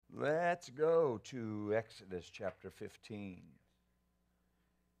Let's go to Exodus chapter 15.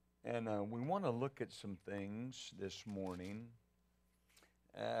 And we want to look at some things this morning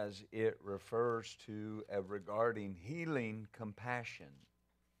as it refers to regarding healing compassion.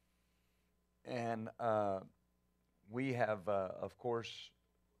 And we have, of course,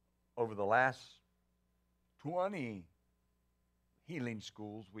 over the last 20 healing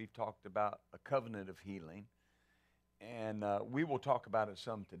schools, we've talked about a covenant of healing. And we will talk about it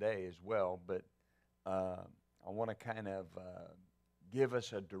some today as well, but I want to kind of give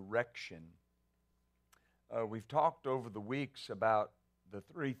us a direction. We've talked over the weeks about the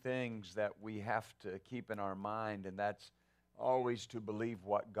three things that we have to keep in our mind, and that's always to believe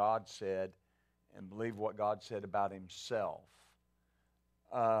what God said and believe what God said about Himself.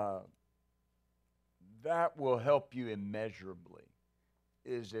 That will help you immeasurably,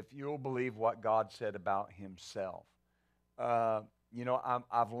 is if you'll believe what God said about Himself.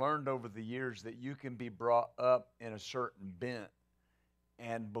 I've learned over the years that you can be brought up in a certain bent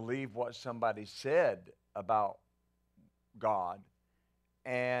and believe what somebody said about God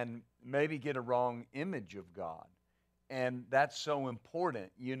and maybe get a wrong image of God. And that's so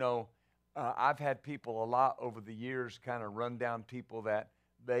important. I've had people a lot over the years kind of run down people that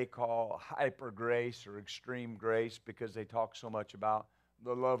they call hyper grace or extreme grace because they talk so much about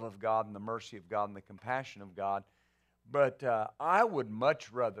the love of God and the mercy of God and the compassion of God. But I would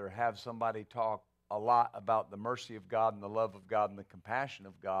much rather have somebody talk a lot about the mercy of God and the love of God and the compassion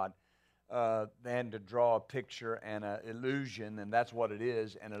of God than to draw a picture and an illusion, and that's what it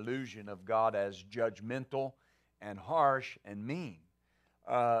is, an illusion of God as judgmental and harsh and mean.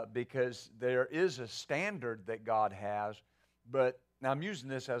 Because there is a standard that God has, but now I'm using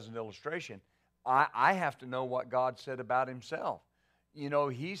this as an illustration. I have to know what God said about Himself.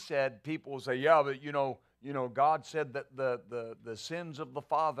 He said, people will say, yeah, but God said that the sins of the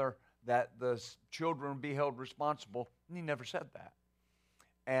father, that the children would be held responsible. And He never said that.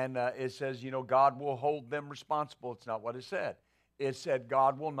 And it says, God will hold them responsible. It's not what it said. It said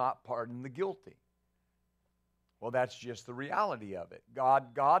God will not pardon the guilty. Well, that's just the reality of it.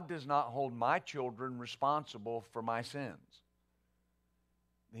 God does not hold my children responsible for my sins.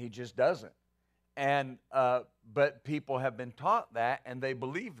 He just doesn't. And but people have been taught that, and they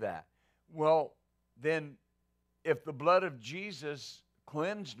believe that. Well, then if the blood of Jesus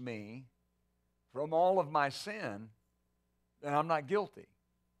cleansed me from all of my sin, then I'm not guilty.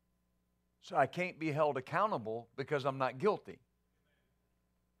 So I can't be held accountable because I'm not guilty.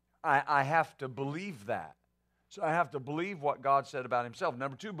 I have to believe that. So I have to believe what God said about Himself.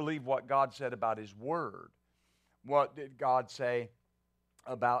 Number two, believe what God said about His Word. What did God say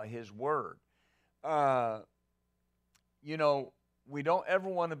about His Word? We don't ever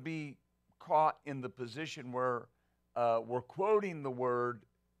want to be caught in the position where we're quoting the Word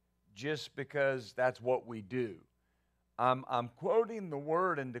just because that's what we do. I'm quoting the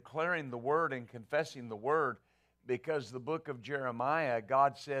Word and declaring the Word and confessing the Word because the book of Jeremiah,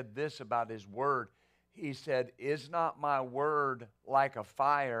 God said this about His Word. He said, "Is not my word like a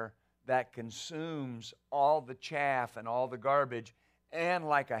fire that consumes all the chaff and all the garbage, and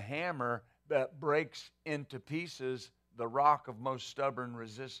like a hammer that breaks into pieces the rock of most stubborn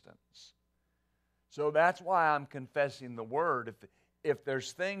resistance?" So that's why I'm confessing the Word. If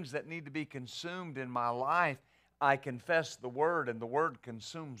there's things that need to be consumed in my life, I confess the Word, and the Word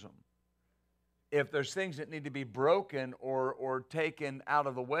consumes them. If there's things that need to be broken or taken out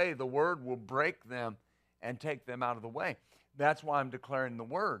of the way, the Word will break them and take them out of the way. That's why I'm declaring the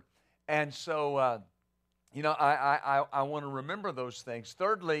Word. And so, I want to remember those things.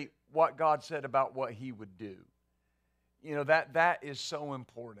 Thirdly, what God said about what He would do. That is so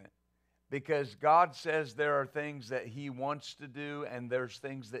important. Because God says there are things that He wants to do and there's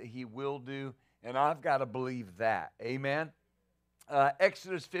things that He will do. And I've got to believe that. Amen?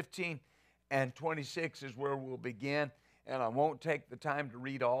 Exodus 15 and 26 is where we'll begin. And I won't take the time to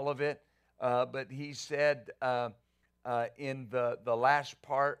read all of it. But He said in the last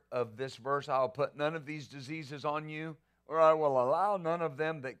part of this verse, "I'll put none of these diseases on you, or I will allow none of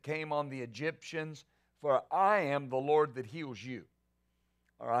them that came on the Egyptians, for I am the Lord that heals you."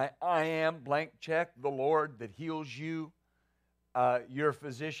 All right, I am, blank check, the Lord that heals you. Your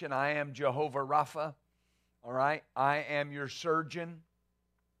physician, I am Jehovah Rapha. All right, I am your surgeon.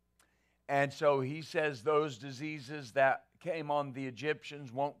 And so He says those diseases that came on the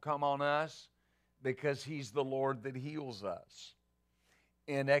Egyptians won't come on us because He's the Lord that heals us.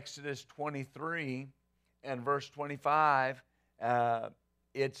 In Exodus 23 and verse 25,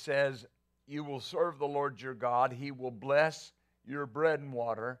 it says, "You will serve the Lord your God. He will bless your bread and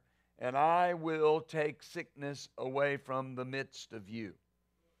water, and I will take sickness away from the midst of you."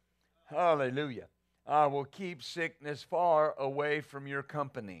 Hallelujah. I will keep sickness far away from your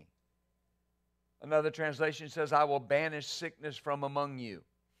company. Another translation says, I will banish sickness from among you.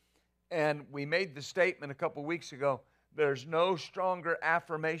 And we made the statement a couple weeks ago, there's no stronger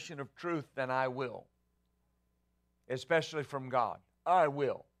affirmation of truth than I will. Especially from God. I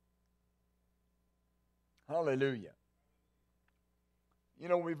will. Hallelujah. You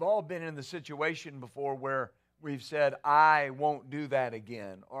know, we've all been in the situation before where we've said, I won't do that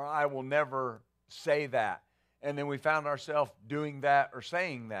again, or I will never say that. And then we found ourselves doing that or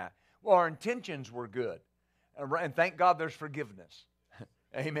saying that. Well, our intentions were good. And thank God there's forgiveness.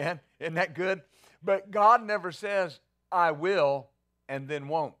 Amen. Isn't that good? But God never says, I will, and then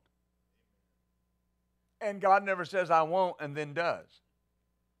won't. And God never says, I won't, and then does.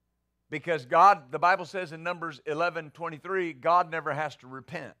 Because God, the Bible says in Numbers 11:23, God never has to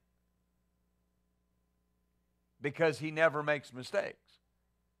repent. Because He never makes mistakes.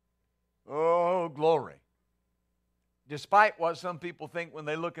 Oh, glory. Despite what some people think when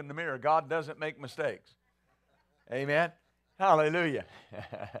they look in the mirror, God doesn't make mistakes. Amen? Hallelujah.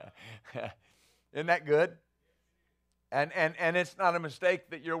 Isn't that good? And it's not a mistake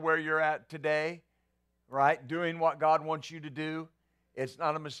that you're where you're at today, right? Doing what God wants you to do. It's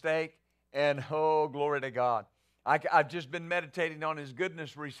not a mistake. And glory to God. I've just been meditating on His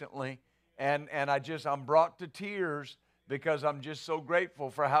goodness recently. And I'm brought to tears because I'm just so grateful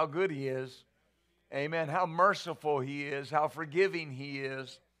for how good He is. Amen. How merciful He is. How forgiving He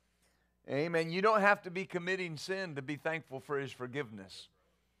is. Amen. You don't have to be committing sin to be thankful for His forgiveness.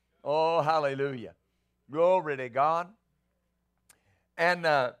 Oh, hallelujah. Glory to God. And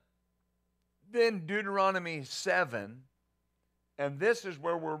then Deuteronomy 7. And this is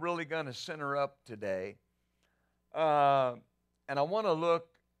where we're really going to center up today. And I want to look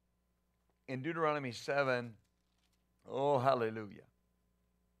in Deuteronomy 7. Oh, hallelujah.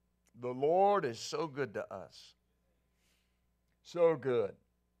 The Lord is so good to us. So good.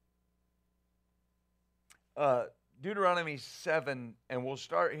 Deuteronomy 7, and we'll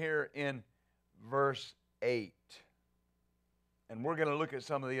start here in verse 8. And we're going to look at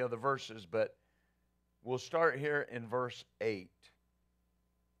some of the other verses, but we'll start here in verse 8.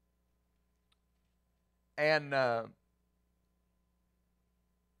 And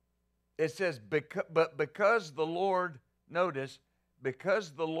it says, but because the Lord, notice,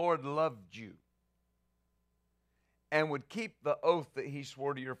 because the Lord loved you and would keep the oath that He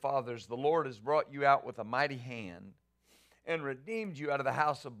swore to your fathers, the Lord has brought you out with a mighty hand and redeemed you out of the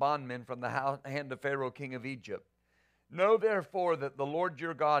house of bondmen from the hand of Pharaoh, king of Egypt. Know therefore that the Lord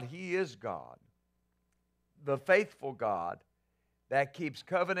your God, He is God, the faithful God, that keeps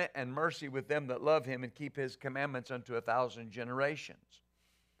covenant and mercy with them that love Him and keep His commandments unto 1,000 generations.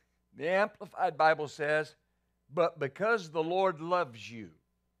 The Amplified Bible says, but because the Lord loves you,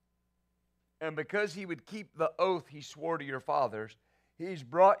 and because He would keep the oath He swore to your fathers, He's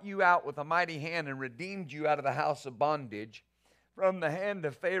brought you out with a mighty hand and redeemed you out of the house of bondage from the hand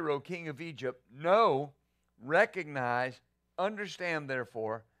of Pharaoh, king of Egypt. Know, recognize, understand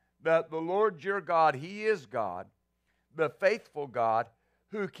therefore, that the Lord your God, He is God, the faithful God,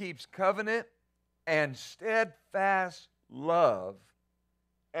 who keeps covenant and steadfast love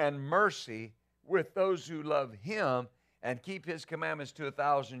and mercy with those who love Him and keep His commandments to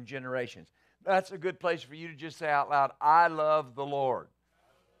 1,000 generations. That's a good place for you to just say out loud, I love the Lord.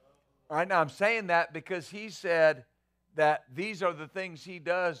 All right, now I'm saying that because He said that these are the things He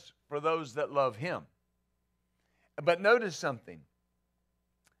does for those that love Him. But notice something.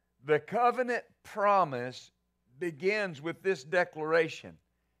 The covenant promise begins with this declaration,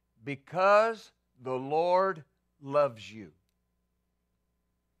 because the Lord loves you.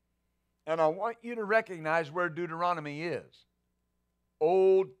 And I want you to recognize where Deuteronomy is.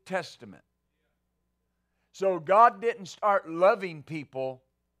 Old Testament. So God didn't start loving people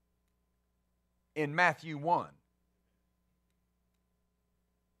in Matthew 1.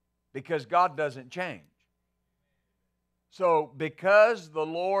 Because God doesn't change. So because the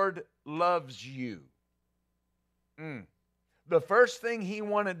Lord loves you, the first thing He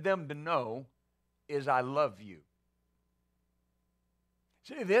wanted them to know is, I love you.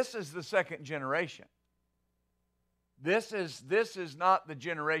 See, this is the second generation. This is not the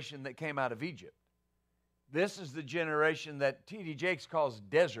generation that came out of Egypt. This is the generation that T.D. Jakes calls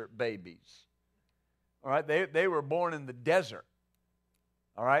desert babies. All right, they were born in the desert.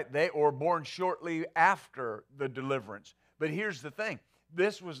 All right, they were born shortly after the deliverance. But here's the thing.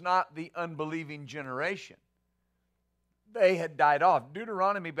 This was not the unbelieving generation. They had died off.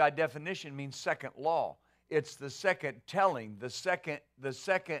 Deuteronomy, by definition, means second law. It's the second telling, the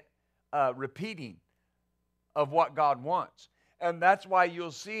second repeating of what God wants. And that's why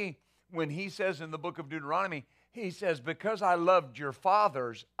you'll see when he says in the book of Deuteronomy, he says, because I loved your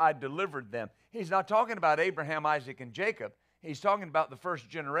fathers, I delivered them. He's not talking about Abraham, Isaac, and Jacob. He's talking about the first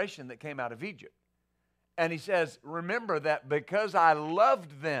generation that came out of Egypt. And he says, remember that because I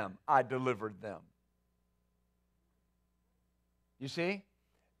loved them, I delivered them. You see?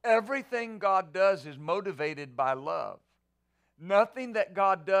 Everything God does is motivated by love. Nothing that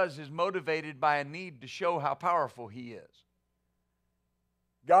God does is motivated by a need to show how powerful He is.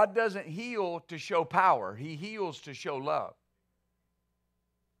 God doesn't heal to show power. He heals to show love.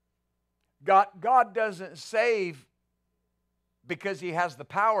 God doesn't save because He has the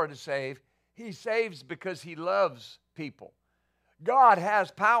power to save. He saves because He loves people. God has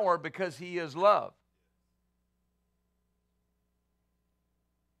power because He is love.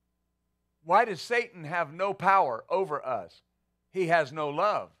 Why does Satan have no power over us? He has no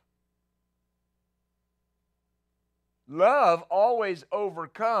love. Love always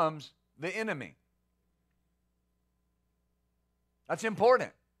overcomes the enemy. That's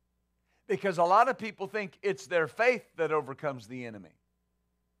important because a lot of people think it's their faith that overcomes the enemy.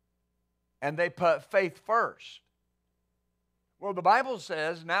 And they put faith first. Well, the Bible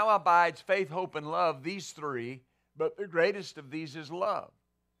says, now abides faith, hope, and love, these three, but the greatest of these is love.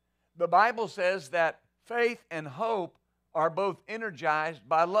 The Bible says that faith and hope are both energized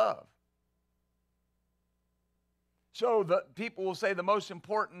by love. So the people will say the most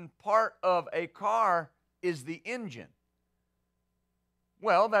important part of a car is the engine.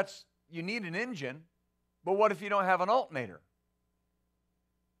 Well, you need an engine, but what if you don't have an alternator?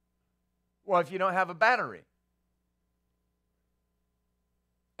 Well, if you don't have a battery?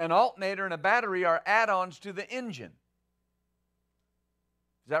 An alternator and a battery are add-ons to the engine.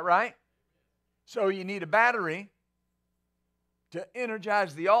 Is that right? So you need a battery to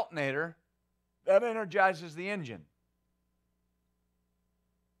energize the alternator that energizes the engine.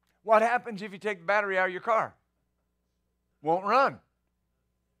 What happens if you take the battery out of your car? Won't run.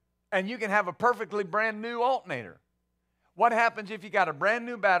 And you can have a perfectly brand new alternator. What happens if you got a brand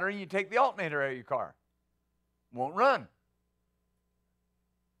new battery and you take the alternator out of your car? Won't run.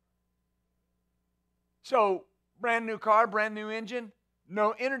 So, brand new car, brand new engine,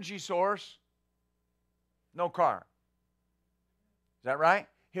 no energy source, no car. Is that right?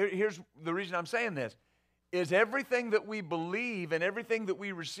 Here's the reason I'm saying this. Is everything that we believe and everything that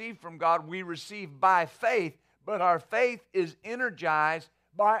we receive from God, we receive by faith, but our faith is energized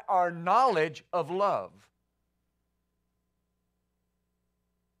by our knowledge of love.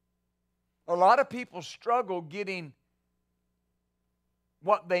 A lot of people struggle getting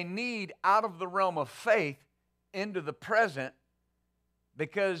what they need out of the realm of faith into the present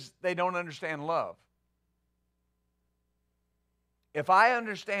because they don't understand love. If I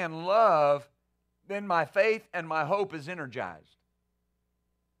understand love, then my faith and my hope is energized.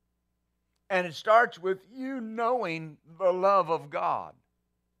 And it starts with you knowing the love of God.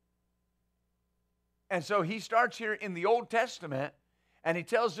 And so he starts here in the Old Testament, and he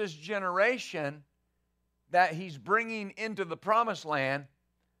tells this generation that he's bringing into the promised land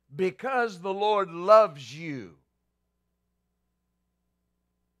because the Lord loves you.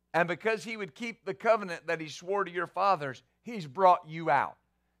 And because he would keep the covenant that he swore to your fathers, he's brought you out.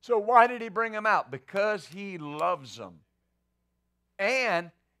 So why did he bring them out? Because he loves them.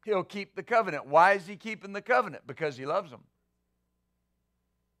 And he'll keep the covenant. Why is he keeping the covenant? Because he loves them.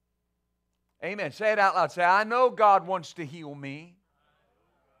 Amen. Say it out loud. Say, I know God wants to heal me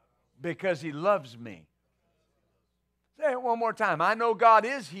because he loves me. Say it one more time. I know God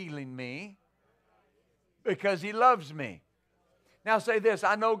is healing me because he loves me. Now say this.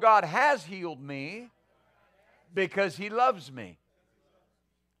 I know God has healed me because he loves me.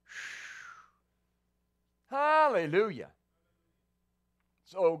 Hallelujah.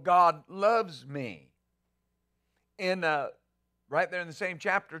 So God loves me. Right there in the same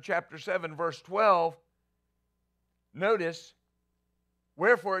chapter, chapter 7, verse 12, notice,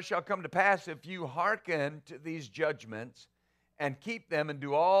 wherefore it shall come to pass if you hearken to these judgments and keep them and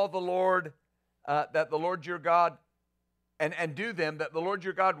do all the Lord, that the Lord your God, and do them, that the Lord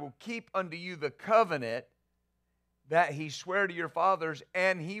your God will keep unto you the covenant that he sware to your fathers,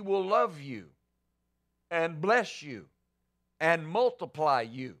 and he will love you and bless you and multiply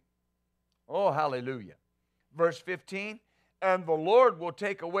you. Oh, hallelujah. Verse 15, and the Lord will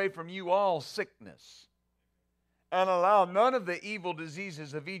take away from you all sickness and allow none of the evil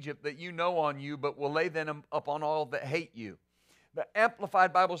diseases of Egypt that you know on you, but will lay them upon all that hate you. The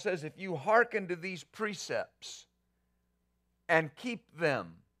Amplified Bible says, if you hearken to these precepts and keep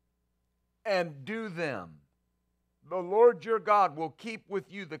them and do them, the Lord your God will keep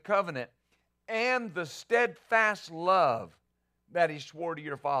with you the covenant and the steadfast love that he swore to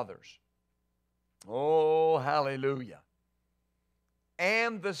your fathers. Oh, hallelujah.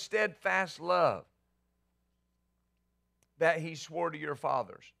 And the steadfast love that he swore to your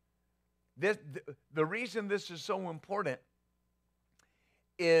fathers. The reason this is so important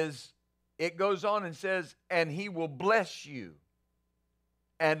is it goes on and says, and he will bless you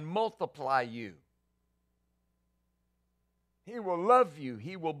and multiply you. He will love you.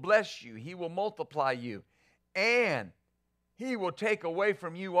 He will bless you. He will multiply you. And he will take away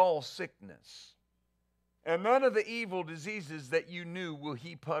from you all sickness. And none of the evil diseases that you knew will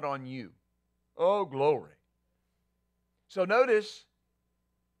he put on you. Oh, glory. So notice,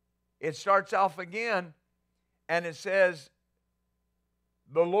 it starts off again, and it says,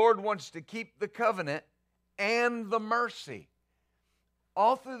 the Lord wants to keep the covenant and the mercy.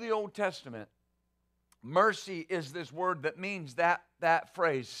 All through the Old Testament, mercy is this word that means that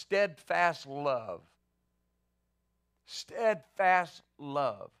phrase, steadfast love. Steadfast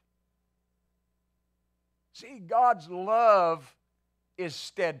love. See, God's love is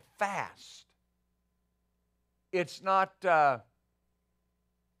steadfast. It's not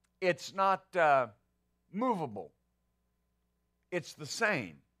movable. It's the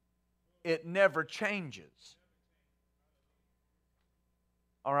same. It never changes.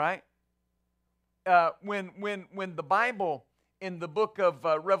 All right? When the Bible, in the book of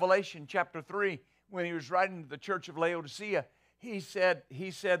Revelation chapter 3, when he was writing to the church of Laodicea, he said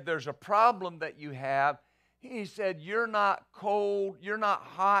there's a problem that you have. He said, you're not cold, you're not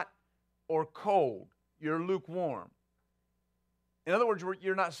hot or cold. You're lukewarm. In other words,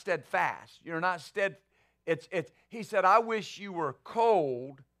 you're not steadfast. You're not he said, I wish you were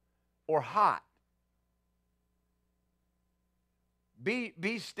cold or hot. Be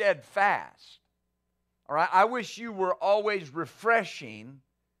steadfast. All right? I wish you were always refreshing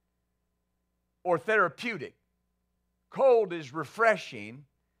or therapeutic. Cold is refreshing.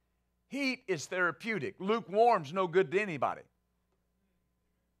 Heat is therapeutic. Lukewarm's no good to anybody.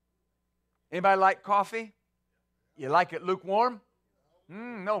 Anybody like coffee? You like it lukewarm?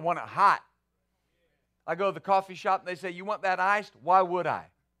 No, want it hot. I go to the coffee shop and they say, you want that iced? Why would I?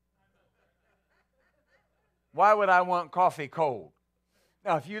 Why would I want coffee cold?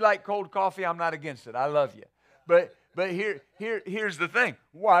 Now, if you like cold coffee, I'm not against it. I love you. But here's the thing.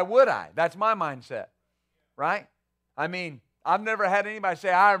 Why would I? That's my mindset, right? I mean, I've never had anybody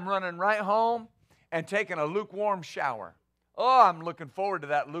say, I'm running right home and taking a lukewarm shower. Oh, I'm looking forward to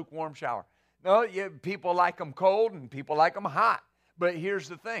that lukewarm shower. No, people like them cold and people like them hot. But here's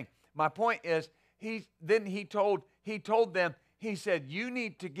the thing. My point is, he told them, he said, you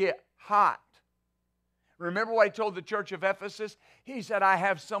need to get hot. Remember what he told the church of Ephesus? He said, I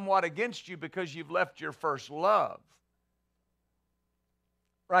have somewhat against you because you've left your first love.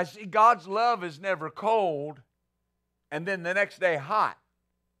 Right? See, God's love is never cold and then the next day hot.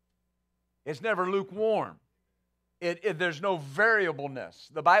 It's never lukewarm. There's no variableness.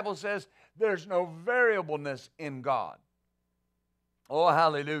 The Bible says there's no variableness in God. Oh,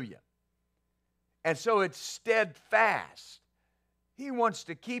 hallelujah. And so it's steadfast. He wants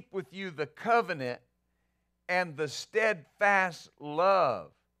to keep with you the covenant and the steadfast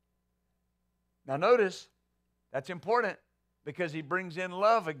love. Now notice, that's important because he brings in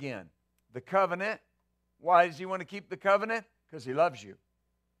love again. The covenant. Why does he want to keep the covenant? Because he loves you.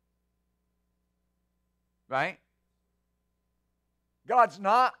 Right? God's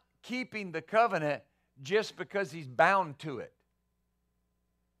not keeping the covenant just because he's bound to it.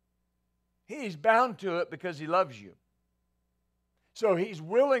 He's bound to it because he loves you. So he's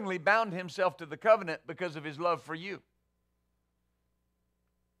willingly bound himself to the covenant because of his love for you.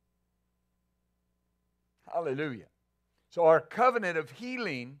 Hallelujah. So our covenant of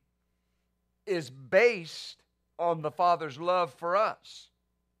healing is based on the Father's love for us.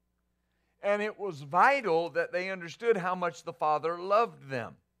 And it was vital that they understood how much the Father loved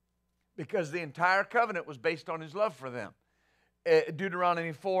them, because the entire covenant was based on his love for them.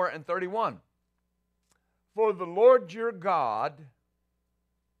 Deuteronomy 4:31. For the Lord your God.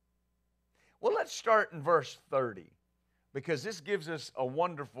 Well, let's start in verse 30, because this gives us a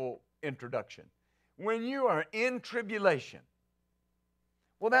wonderful introduction. When you are in tribulation,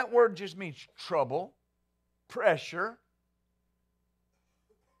 well, that word just means trouble, pressure.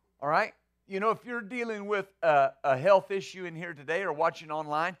 All right? You know, if you're dealing with a health issue in here today or watching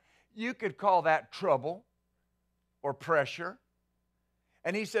online, you could call that trouble or pressure.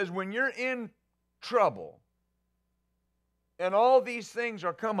 And he says, when you're in trouble and all these things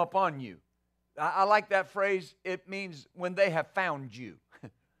are come upon you, I like that phrase. It means when they have found you,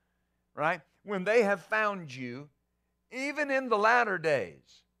 right? When they have found you, even in the latter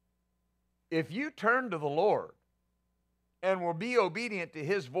days, if you turn to the Lord and will be obedient to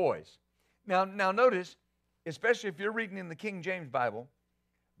his voice. Now notice, especially if you're reading in the King James Bible,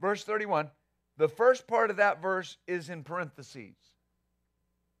 verse 31, the first part of that verse is in parentheses.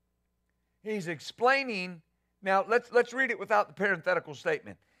 He's explaining. Now, let's read it without the parenthetical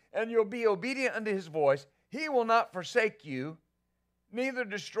statement. And you'll be obedient unto his voice. He will not forsake you, neither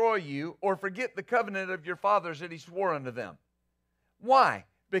destroy you, or forget the covenant of your fathers that he swore unto them. Why?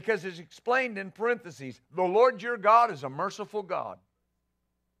 Because it's explained in parentheses. The Lord your God is a merciful God.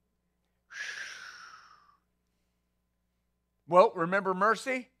 Well, remember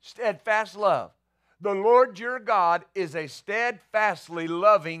mercy? Steadfast love. The Lord your God is a steadfastly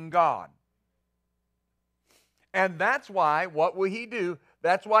loving God. And that's why, what will he do?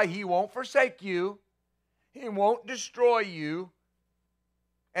 That's why he won't forsake you. He won't destroy you.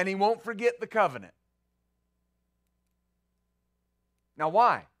 And he won't forget the covenant. Now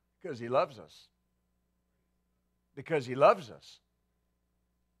why? Because he loves us. Because he loves us.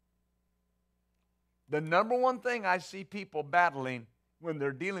 The number one thing I see people battling when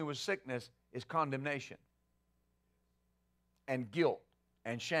they're dealing with sickness is condemnation and guilt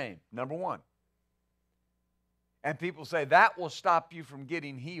and shame. Number one. And people say that will stop you from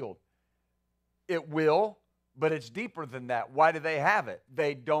getting healed. It will, but it's deeper than that. Why do they have it?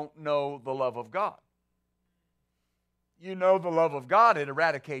 They don't know the love of God. You know the love of God, it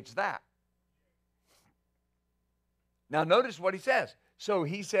eradicates that. Now notice what he says. So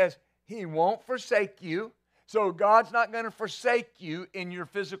he says he won't forsake you. So God's not going to forsake you in your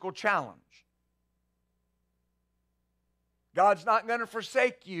physical challenge. God's not going to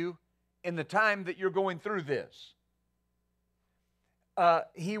forsake you in the time that you're going through this.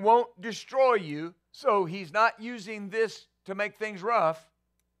 He won't destroy you, so he's not using this to make things rough,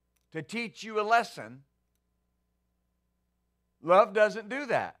 to teach you a lesson. Love doesn't do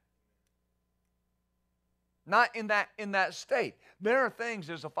that. Not in that state. There are things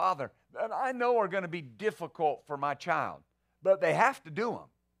as a father that I know are going to be difficult for my child, but they have to do them.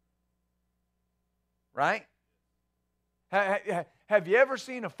 Right? Have you ever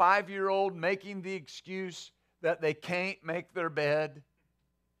seen a 5-year-old making the excuse that they can't make their bed?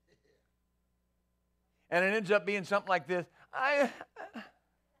 And it ends up being something like this. I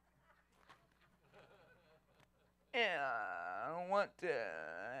don't want to.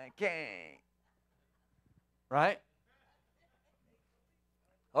 I can't. Right?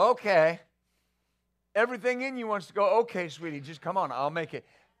 Okay. Everything in you wants to go, okay, sweetie, just come on, I'll make it.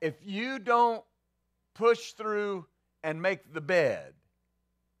 If you don't push through and make the bed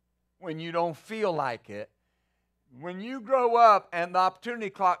when you don't feel like it, when you grow up and the opportunity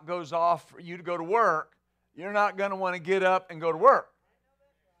clock goes off for you to go to work, you're not going to want to get up and go to work.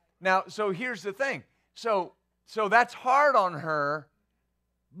 Now, so here's the thing. So that's hard on her,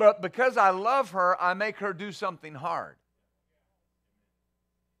 but because I love her, I make her do something hard.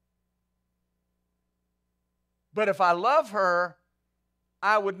 But if I love her,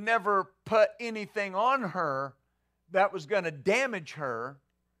 I would never put anything on her that was going to damage her,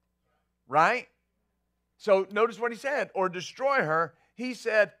 right? So notice what he said, or destroy her. He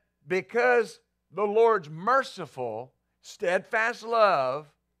said, because the Lord's merciful, steadfast love,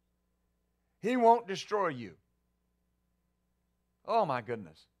 he won't destroy you. Oh my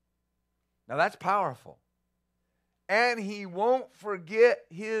goodness. Now that's powerful. And he won't forget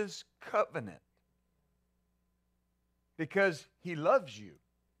his covenant because he loves you.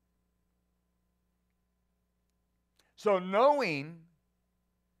 So knowing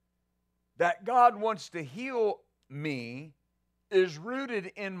that God wants to heal me is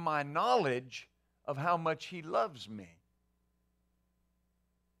rooted in my knowledge of how much he loves me.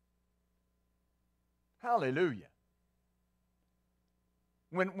 Hallelujah.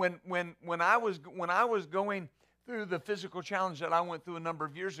 When I was going through the physical challenge that I went through a number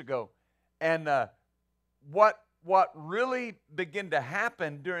of years ago, and what really began to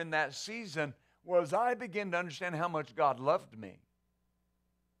happen during that season was I began to understand how much God loved me.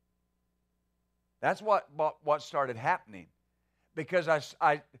 That's what started happening, because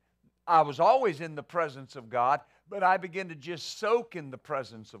I was always in the presence of God, but I began to just soak in the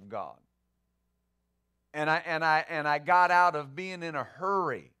presence of God. And I got out of being in a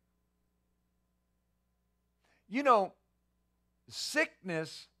hurry. You know,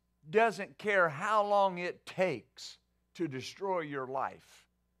 sickness doesn't care how long it takes to destroy your life.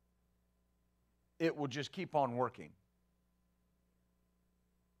 It will just keep on working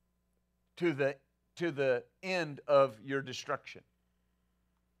to the end of your destruction.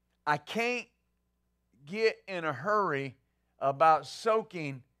 I can't get in a hurry about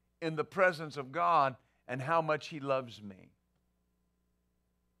soaking in the presence of God and how much he loves me.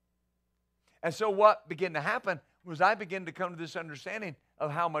 And so what began to happen was I began to come to this understanding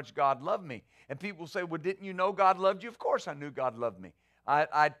of how much God loved me. And people say, well, didn't you know God loved you? Of course I knew God loved me.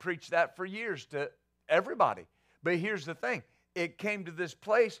 I'd preached that for years to everybody. But here's the thing. It came to this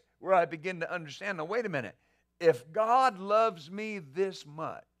place where I began to understand, now wait a minute. If God loves me this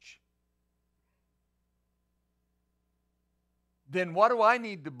much, then what do I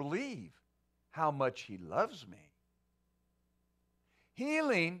need to believe? How much He loves me.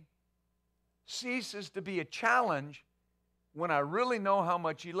 Healing ceases to be a challenge when I really know how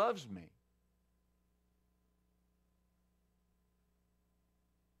much He loves me.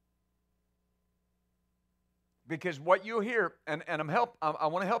 Because what you hear, and I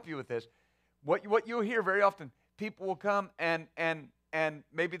want to help you with this. What you'll hear very often, people will come and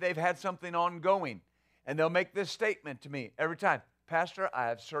maybe they've had something ongoing, and they'll make this statement to me every time. Pastor, I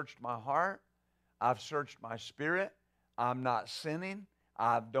have searched my heart. I've searched my spirit. I'm not sinning.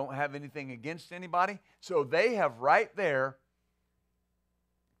 I don't have anything against anybody. So they have right there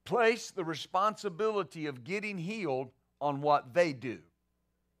placed the responsibility of getting healed on what they do.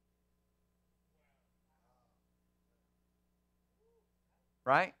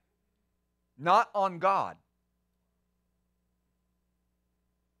 Right? Not on God.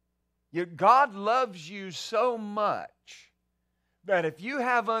 God loves you so much that if you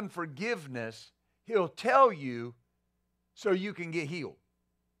have unforgiveness, He'll tell you so you can get healed.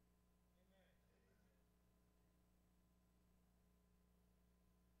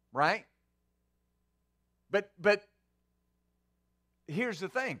 Right? But here's the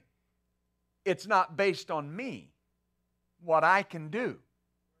thing. It's not based on me, what I can do.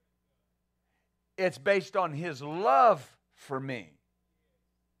 It's based on His love for me.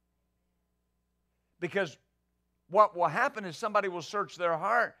 Because what will happen is somebody will search their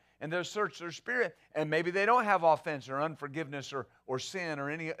heart and they'll search their spirit, and maybe they don't have offense or unforgiveness or sin or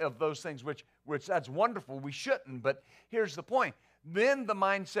any of those things, which that's wonderful. We shouldn't. But here's the point. Then the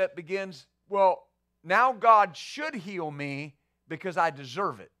mindset begins, well, now God should heal me because I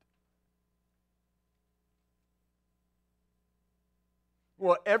deserve it.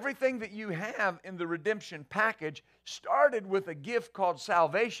 Well, everything that you have in the redemption package started with a gift called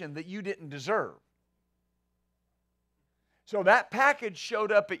salvation that you didn't deserve. So that package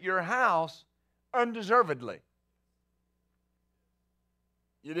showed up at your house undeservedly.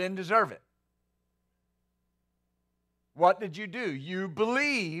 You didn't deserve it. What did you do? You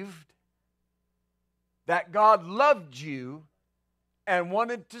believed that God loved you and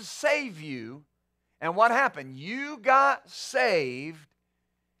wanted to save you. And what happened? You got saved,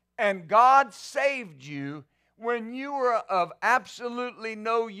 and God saved you when you were of absolutely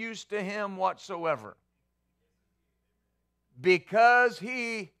no use to Him whatsoever. Because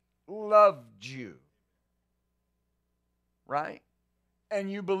He loved you. Right? And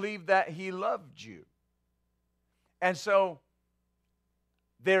you believe that He loved you. And so,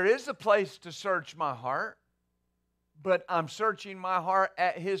 there is a place to search my heart, but I'm searching my heart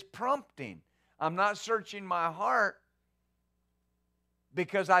at His prompting. I'm not searching my heart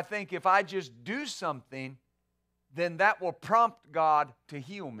because I think if I just do something, then that will prompt God to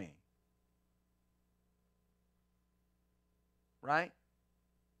heal me. Right?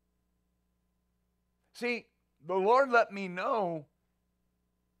 See, the Lord let me know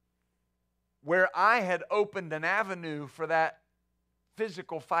where I had opened an avenue for that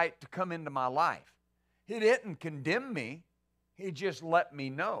physical fight to come into my life. He didn't condemn me. He just let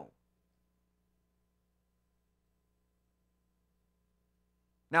me know.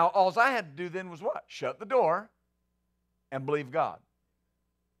 Now, all I had to do then was what? Shut the door and believe God.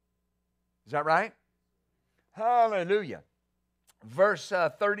 Is that right? Hallelujah. Verse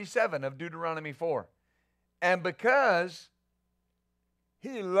 37 of Deuteronomy 4. And because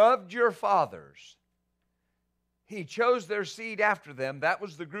He loved your fathers, He chose their seed after them. That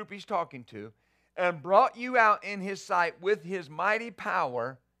was the group He's talking to. And brought you out in His sight with His mighty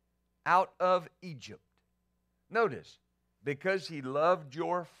power out of Egypt. Notice, because He loved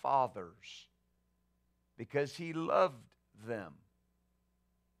your fathers. Because He loved them.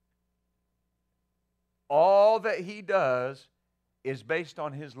 All that He does is based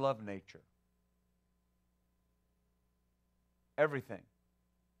on His love nature. Everything.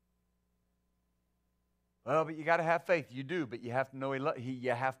 Well, but you got to have faith. You do, but you have to know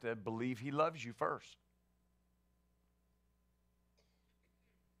you have to believe He loves you first.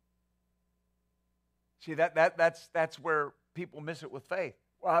 See, that's where people miss it with faith.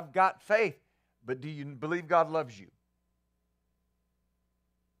 Well, I've got faith, but do you believe God loves you?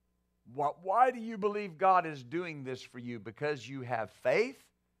 Why do you believe God is doing this for you? Because you have faith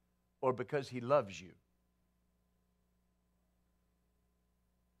or because He loves you?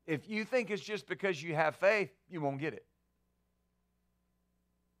 If you think it's just because you have faith, you won't get it.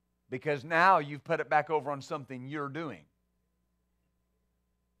 Because now you've put it back over on something you're doing.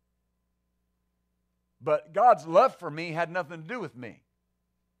 But God's love for me had nothing to do with me.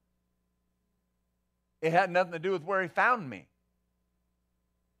 It had nothing to do with where He found me.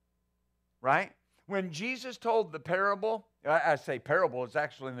 Right? When Jesus told the parable, I say parable, it's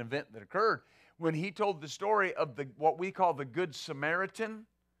actually an event that occurred. When He told the story of what we call the Good Samaritan,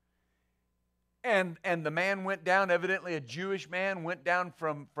 and the man went down, evidently a Jewish man, went down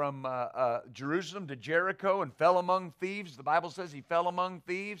from Jerusalem to Jericho and fell among thieves. The Bible says he fell among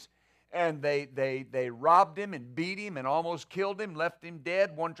thieves, and they robbed him and beat him and almost killed him, left him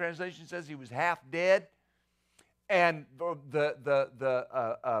dead. One translation says he was half dead. And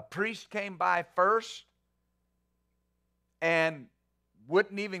the priest came by first and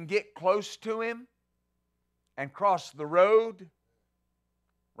wouldn't even get close to him and crossed the road,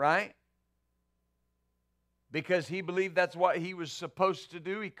 right? Because he believed that's what he was supposed to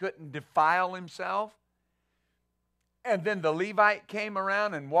do. He couldn't defile himself. And then the Levite came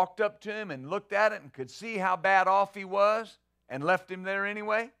around and walked up to him and looked at it and could see how bad off he was and left him there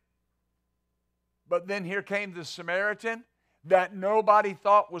anyway. But then here came the Samaritan that nobody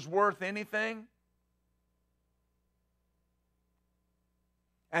thought was worth anything.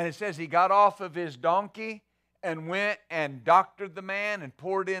 And it says he got off of his donkey and went and doctored the man and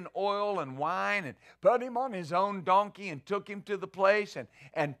poured in oil and wine and put him on his own donkey and took him to the place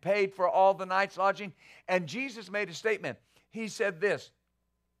and paid for all the night's lodging. And Jesus made a statement. He said this.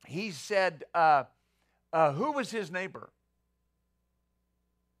 He said, who was his neighbor?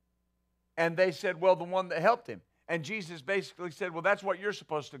 And they said, well, the one that helped him. And Jesus basically said, well, that's what you're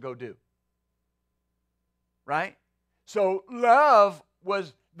supposed to go do. Right? So love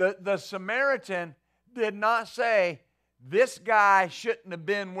was, the Samaritan did not say, this guy shouldn't have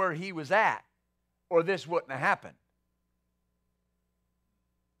been where he was at, or this wouldn't have happened.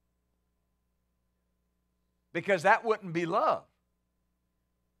 Because that wouldn't be love.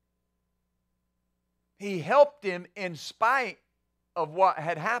 He helped him in spite of what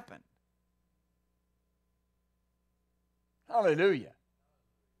had happened. Hallelujah.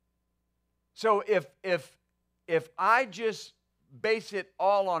 So if I just base it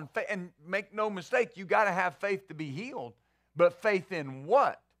all on faith, and make no mistake, you got to have faith to be healed. But faith in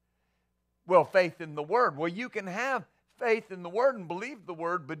what? Well, faith in the Word. Well, you can have faith in the Word and believe the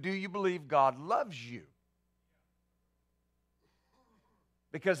Word, but do you believe God loves you?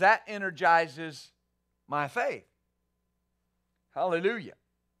 Because that energizes my faith. Hallelujah.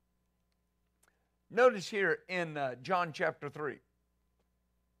 Notice here in John chapter 3.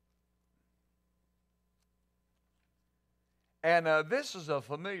 And this is a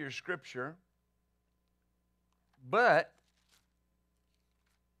familiar scripture, but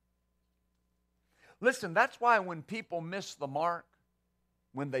listen, that's why when people miss the mark,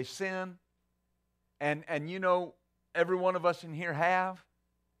 when they sin, and you know, every one of us in here have,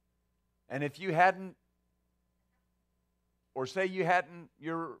 and if you hadn't, or say you hadn't,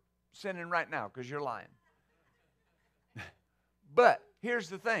 you're sinning right now because you're lying. But here's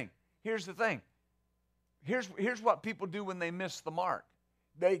the thing. Here's what people do when they miss the mark.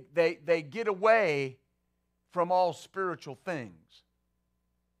 They get away from all spiritual things.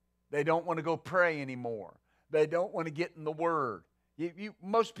 They don't want to go pray anymore. They don't want to get in the Word.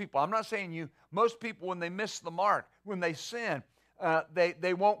 Most people, I'm not saying you, most people when they miss the mark, when they sin,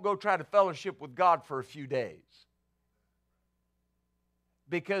 they won't go try to fellowship with God for a few days.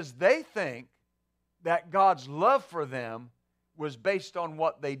 Because they think that God's love for them was based on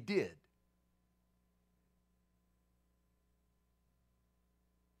what they did.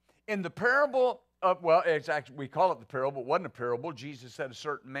 In the parable of, well, it's actually, we call it the parable. It wasn't a parable. Jesus said a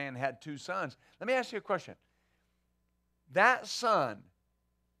certain man had 2 sons. Let me ask you a question. That son,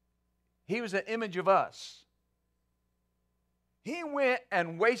 he was an image of us. He went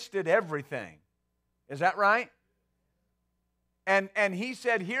and wasted everything. Is that right? And he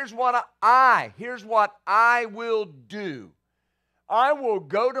said, here's what I will do. I will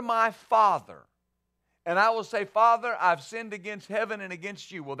go to my father, and I will say, Father, I've sinned against heaven and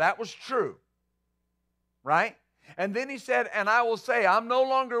against you. Well, that was true, right? And then he said, and I will say, I'm no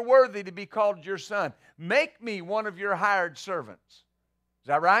longer worthy to be called your son. Make me one of your hired servants. Is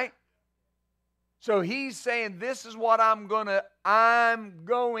that right? So he's saying, this is what I'm going to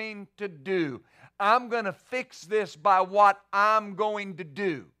do. I'm going to fix this by what I'm going to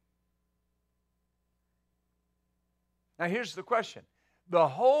do. Now here's the question. The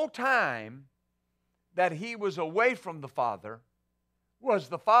whole time that he was away from the Father, was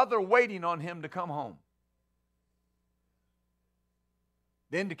the Father waiting on him to come home?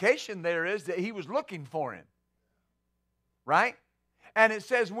 The indication there is that he was looking for him. Right? And it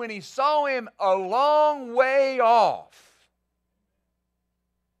says when he saw him a long way off,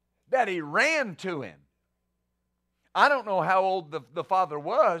 that he ran to him. I don't know how old the father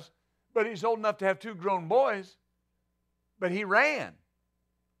was, but he's old enough to have 2 grown boys. But he ran.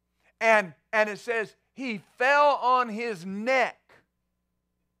 And it says he fell on his neck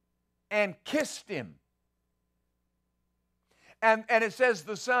and kissed him. And it says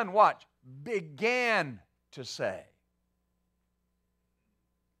the son, watch, began to say,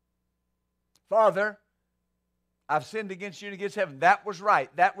 Father, I've sinned against you and against heaven. That was right.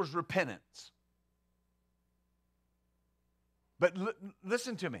 That was repentance. But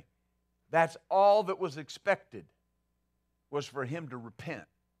listen to me. That's all that was expected, was for him to repent.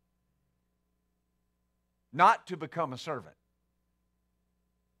 Not to become a servant.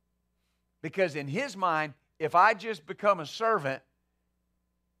 Because in his mind, if I just become a servant,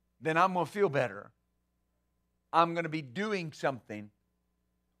 then I'm going to feel better. I'm going to be doing something.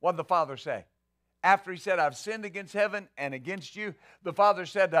 What did the father say? After he said, I've sinned against heaven and against you, the father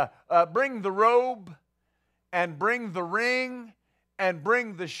said, bring the robe and bring the ring and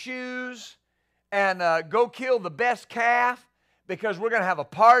bring the shoes and go kill the best calf, because we're going to have a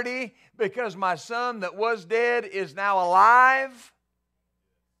party because my son that was dead is now alive.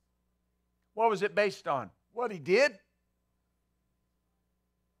 What was it based on? What he did?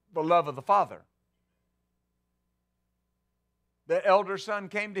 The love of the father. The elder son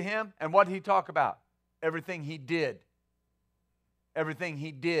came to him, and what did he talk about? Everything he did. Everything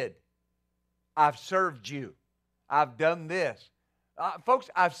he did. I've served you. I've done this. Folks,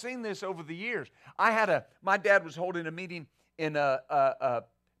 I've seen this over the years. My dad was holding a meeting in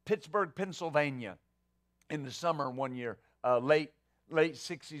Pittsburgh, Pennsylvania in the summer one year, late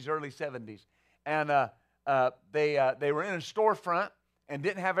 60s, early 70s. And they were in a storefront and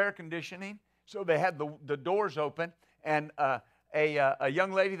didn't have air conditioning, so they had the doors open, and a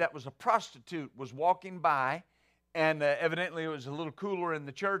young lady that was a prostitute was walking by, and evidently it was a little cooler in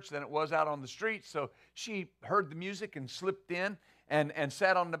the church than it was out on the street, so she heard the music and slipped in and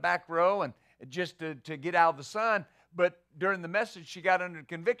sat on the back row and just to get out of the sun. But during the message, she got under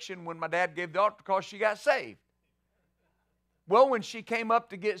conviction. When my dad gave the altar call, she got saved. Well, when she came up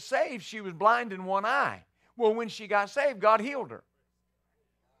to get saved, she was blind in one eye. Well, when she got saved, God healed her.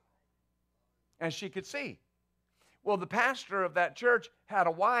 And she could see. Well, the pastor of that church had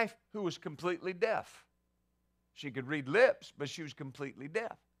a wife who was completely deaf. She could read lips, but she was completely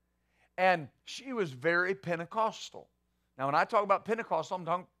deaf. And she was very Pentecostal. Now, when I talk about Pentecostal, I'm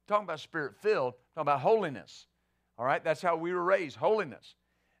talking about spirit-filled, talking about holiness. All right? That's how we were raised, holiness.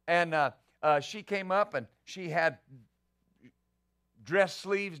 And she came up, and she had dress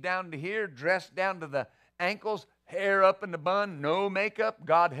sleeves down to here, dress down to the ankles, hair up in the bun, no makeup,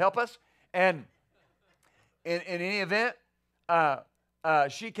 God help us. And in any event,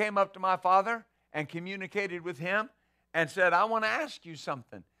 she came up to my father and communicated with him and said, I want to ask you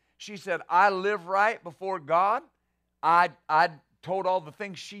something. She said, I live right before God. I told all the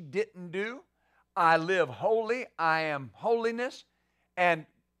things she didn't do. I live holy. I am holiness. And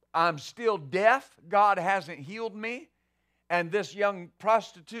I'm still deaf. God hasn't healed me. And this young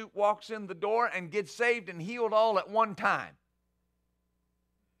prostitute walks in the door and gets saved and healed all at one time.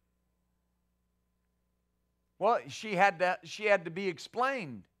 Well, she had to be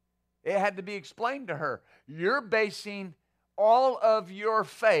explained. It had to be explained to her. You're basing all of your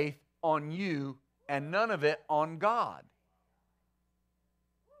faith on you and none of it on God.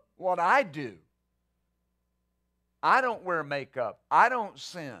 What I do, I don't wear makeup. I don't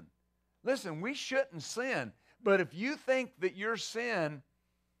sin. Listen, we shouldn't sin. But if you think that your sin,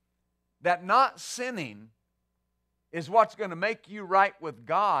 that not sinning is what's going to make you right with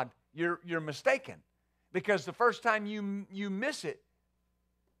God, you're mistaken. Because the first time you miss it,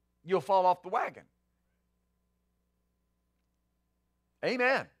 you'll fall off the wagon.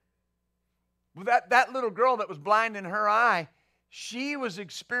 Amen. Well, that little girl that was blind in her eye, she was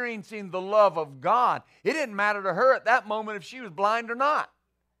experiencing the love of God. It didn't matter to her at that moment if she was blind or not.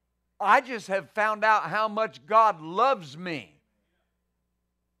 I just have found out how much God loves me.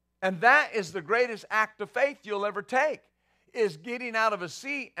 And that is the greatest act of faith you'll ever take, is getting out of a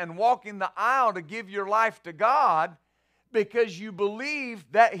seat and walking the aisle to give your life to God because you believe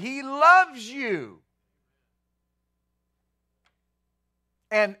that He loves you.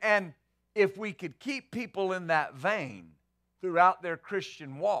 And if we could keep people in that vein throughout their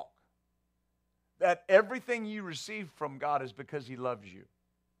Christian walk, that everything you receive from God is because He loves you.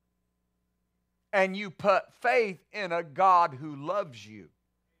 And you put faith in a God who loves you.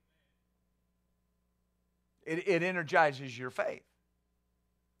 It energizes your faith.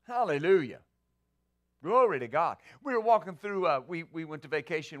 Hallelujah. Glory to God. We were walking through, we went to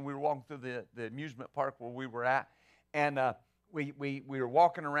vacation. We were walking through the amusement park where we were at. And we were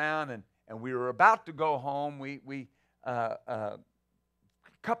walking around, and we were about to go home. A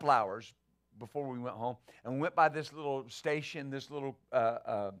couple hours before we went home. And we went by this little station, this little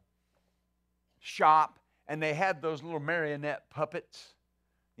shop. And they had those little marionette puppets,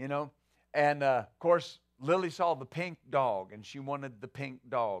 you know. And, of course, Lily saw the pink dog, and she wanted the pink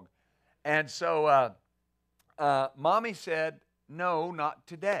dog. And so Mommy said, no, not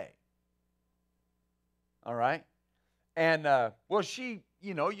today. All right? And, well, she,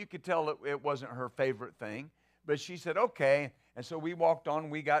 you know, you could tell it wasn't her favorite thing. But she said, okay. And so we walked on.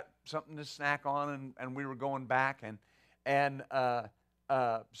 We got something to snack on, and we were going back. And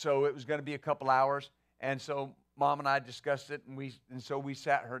so it was going to be a couple hours. And so Mom and I discussed it, and so we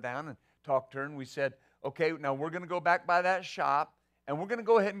sat her down and talked to her, and we said, okay, now we're going to go back by that shop, and we're going to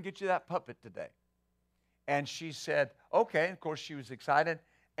go ahead and get you that puppet today. And she said, okay. And of course, she was excited.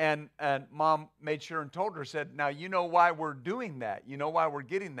 And Mom made sure and told her, said, now, you know why we're doing that. You know why we're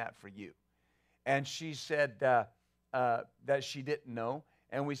getting that for you. And she said that she didn't know.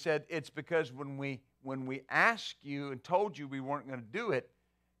 And we said, it's because when we asked you and told you we weren't going to do it,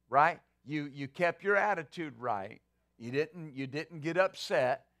 right, you kept your attitude right. You didn't get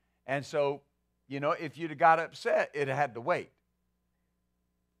upset. And so, you know, if you'd have got upset, it had to wait.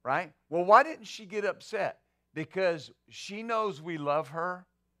 Right? Well, why didn't she get upset? Because she knows we love her,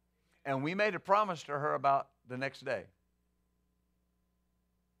 and we made a promise to her about the next day.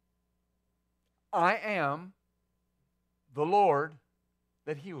 I am the Lord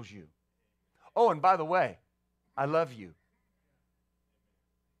that heals you. Oh, and by the way, I love you.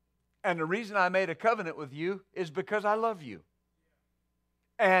 And the reason I made a covenant with you is because I love you.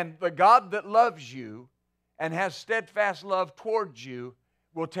 And the God that loves you and has steadfast love towards you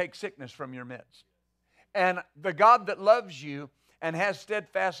will take sickness from your midst. And the God that loves you and has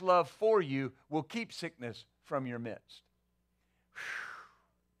steadfast love for you will keep sickness from your midst. Whew.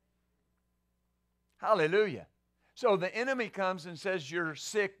 Hallelujah. So the enemy comes and says you're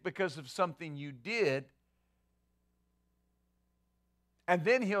sick because of something you did. And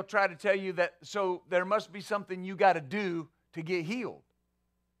then he'll try to tell you that, so there must be something you got to do to get healed.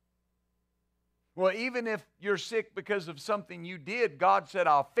 Well, even if you're sick because of something you did, God said,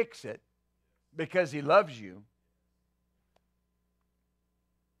 I'll fix it because He loves you.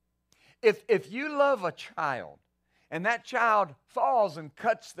 If you love a child and that child falls and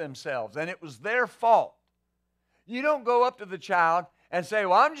cuts themselves and it was their fault, you don't go up to the child and say,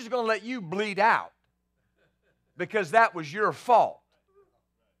 well, I'm just going to let you bleed out because that was your fault.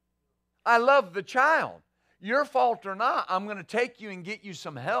 I love the child. Your fault or not, I'm going to take you and get you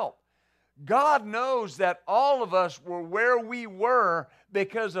some help. God knows that all of us were where we were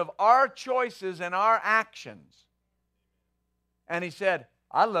because of our choices and our actions. And He said,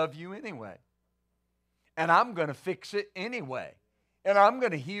 I love you anyway. And I'm going to fix it anyway. And I'm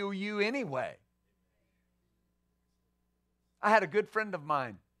going to heal you anyway. I had a good friend of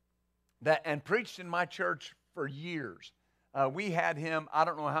mine and preached in my church for years. We had him, I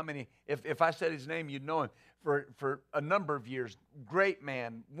don't know how many, if I said his name, you'd know him, for a number of years. Great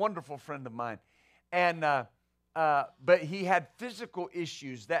man, wonderful friend of mine. And but he had physical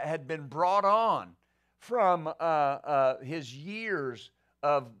issues that had been brought on from his years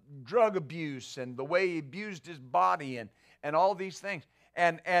of drug abuse and the way he abused his body and all these things.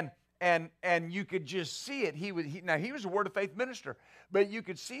 And you could just see it. He was a Word of Faith minister, but you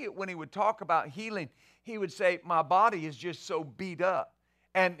could see it when he would talk about healing. He would say, my body is just so beat up.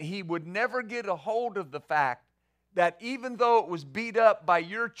 And he would never get a hold of the fact that even though it was beat up by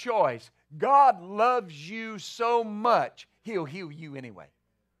your choice, God loves you so much, He'll heal you anyway.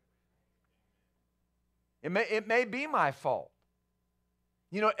 It may be my fault.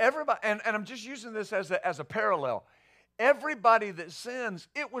 You know, everybody, and I'm just using this as a parallel. Everybody that sins,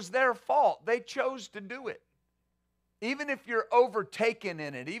 it was their fault. They chose to do it. Even if you're overtaken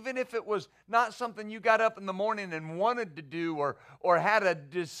in it, even if it was not something you got up in the morning and wanted to do or had a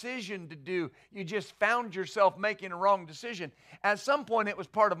decision to do, you just found yourself making a wrong decision. At some point, it was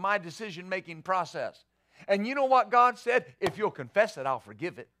part of my decision-making process. And you know what God said? If you'll confess it, I'll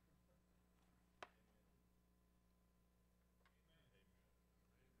forgive it.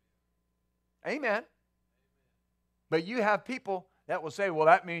 Amen. But you have people that will say, well,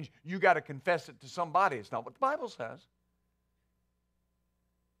 that means you got to confess it to somebody. It's not what the Bible says.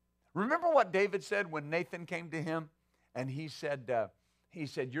 Remember what David said when Nathan came to him and he said,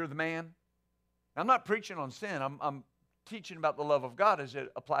 you're the man? I'm not preaching on sin. I'm teaching about the love of God as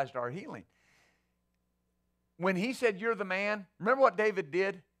it applies to our healing. When he said, you're the man, remember what David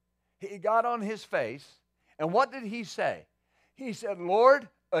did? He got on his face, and what did he say? He said, Lord,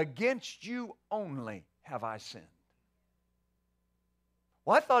 against you only have I sinned.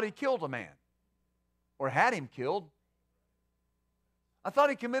 Well, I thought he killed a man, or had him killed. I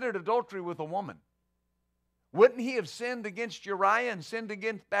thought he committed adultery with a woman. Wouldn't he have sinned against Uriah and sinned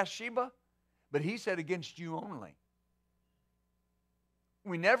against Bathsheba? But he said, against you only.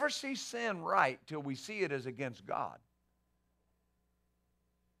 We never see sin right till we see it as against God.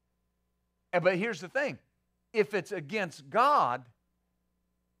 But here's the thing. If it's against God,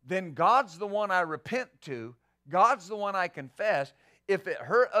 then God's the one I repent to. God's the one I confess. If it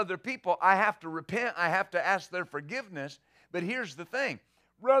hurt other people, I have to repent. I have to ask their forgiveness. But here's the thing.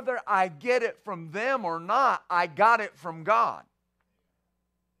 Whether I get it from them or not, I got it from God.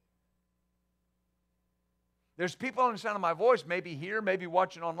 There's people on the sound of my voice, maybe here, maybe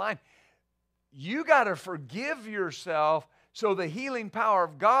watching online. You got to forgive yourself so the healing power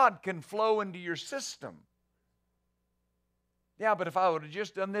of God can flow into your system. Yeah, but if I would have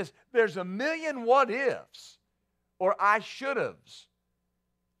just done this, there's a million what ifs or I should have's.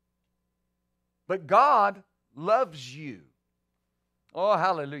 But God loves you. Oh,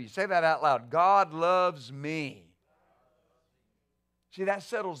 hallelujah. Say that out loud. God loves me. See, that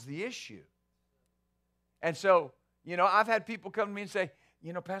settles the issue. And so, I've had people come to me and say,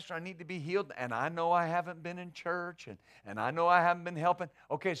 Pastor, I need to be healed, and I know I haven't been in church, and I know I haven't been helping.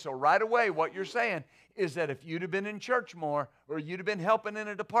 Okay, so right away what you're saying is that if you'd have been in church more, or you'd have been helping in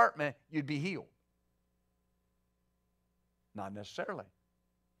a department, you'd be healed. Not necessarily.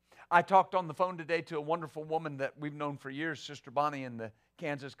 I talked on the phone today to a wonderful woman that we've known for years, Sister Bonnie in the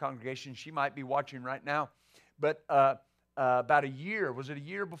Kansas congregation. She might be watching right now. But about a year, was it a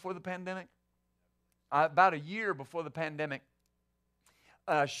year before the pandemic? About a year before the pandemic,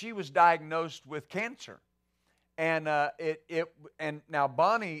 she was diagnosed with cancer. And and now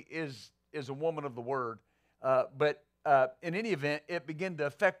Bonnie is a woman of the Word. But in any event, it began to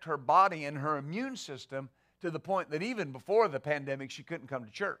affect her body and her immune system to the point that even before the pandemic, she couldn't come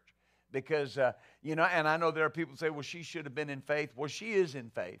to church. Because, and I know there are people who say, well, she should have been in faith. Well, she is in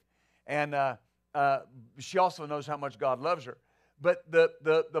faith. And she also knows how much God loves her. But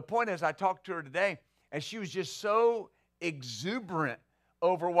the point is, I talked to her today, and she was just so exuberant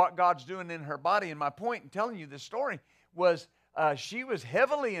over what God's doing in her body. And my point in telling you this story was she was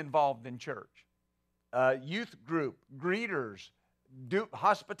heavily involved in church. Youth group, greeters,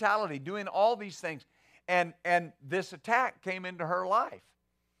 hospitality, doing all these things. And this attack came into her life.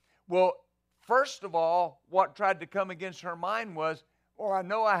 Well, first of all, what tried to come against her mind was, well, I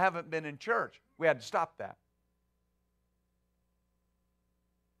know I haven't been in church. We had to stop that.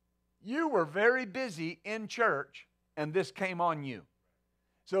 You were very busy in church, and this came on you.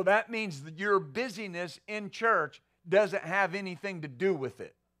 So that means that your busyness in church doesn't have anything to do with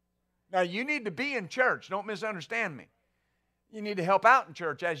it. Now, you need to be in church. Don't misunderstand me. You need to help out in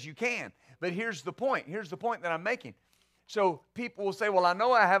church as you can. But here's the point. Here's the point that I'm making. So people will say, well, I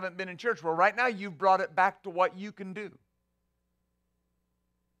know I haven't been in church. Well, right now you've brought it back to what you can do.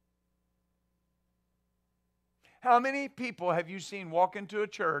 How many people have you seen walk into a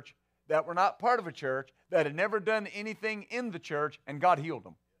church that were not part of a church, that had never done anything in the church, and God healed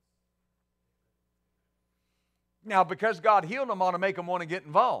them? Now, because God healed them, ought to make them want to get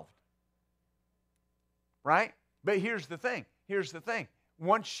involved. Right? But here's the thing. Here's the thing.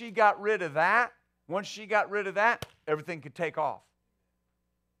 Once she got rid of that, everything could take off.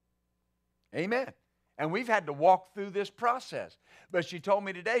 Amen. And we've had to walk through this process. But she told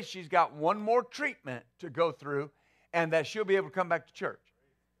me today she's got one more treatment to go through, and that she'll be able to come back to church.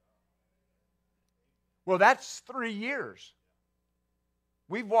 Well, that's 3 years.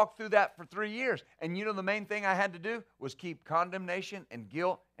 We've walked through that for 3 years. And the main thing I had to do was keep condemnation and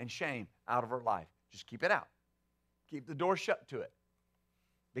guilt and shame out of her life. Just keep it out. Keep the door shut to it.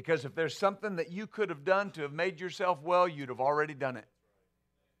 Because if there's something that you could have done to have made yourself well, you'd have already done it.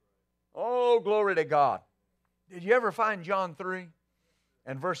 Oh, glory to God. Did you ever find John 3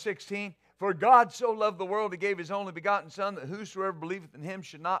 and verse 16? For God so loved the world, He gave His only begotten Son, that whosoever believeth in Him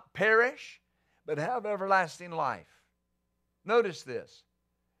should not perish, but have everlasting life. Notice this.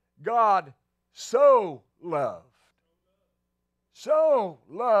 God so loved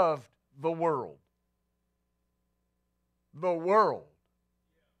the world. The world.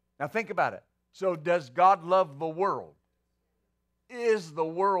 Now think about it. So does God love the world? Is the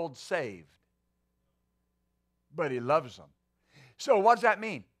world saved? But He loves them. So what does that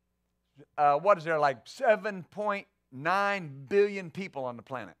mean? What is there, like 7.9 billion people on the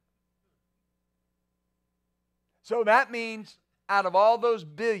planet? So that means out of all those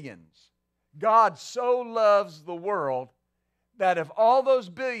billions, God so loves the world that if all those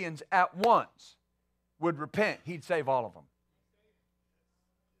billions at once would repent, He'd save all of them.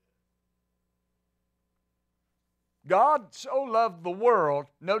 God so loved the world,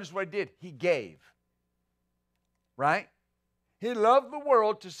 notice what He did. He gave. Right? He loved the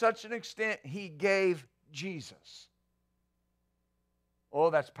world to such an extent, He gave Jesus. Oh,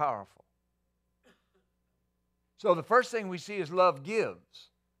 that's powerful. So the first thing we see is love gives.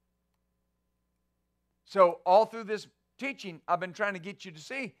 So all through this teaching, I've been trying to get you to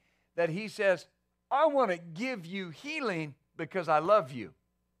see that He says, I want to give you healing because I love you.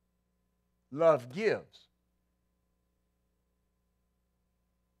 Love gives.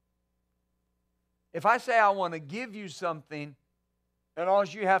 If I say I want to give you something and all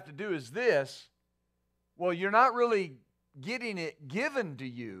you have to do is this, well, you're not really getting it given to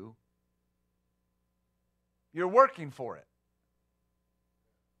you. You're working for it.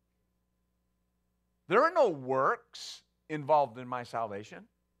 There are no works involved in my salvation.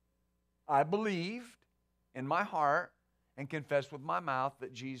 I believed in my heart and confessed with my mouth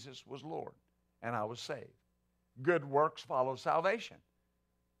that Jesus was Lord, and I was saved. Good works follow salvation.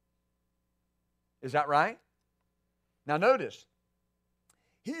 Is that right? Now notice,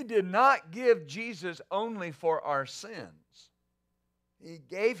 He did not give Jesus only for our sins. He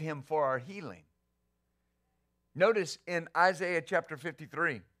gave Him for our healing. Notice in Isaiah chapter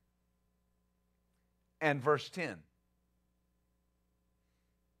 53 and verse 10.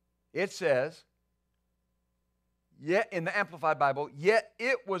 It says, yet in the Amplified Bible, yet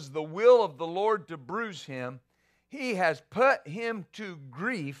it was the will of the Lord to bruise Him. He has put Him to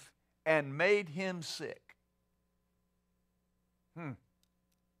grief and made Him sick.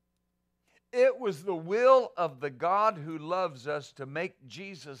 It was the will of the God who loves us to make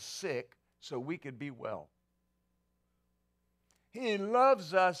Jesus sick so we could be well. He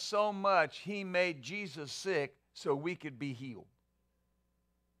loves us so much, He made Jesus sick so we could be healed.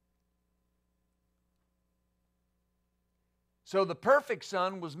 So the perfect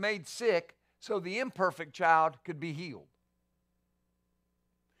son was made sick so the imperfect child could be healed.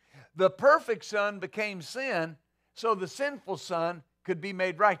 The perfect son became sin so the sinful son could be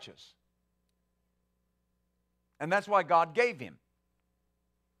made righteous. And that's why God gave Him.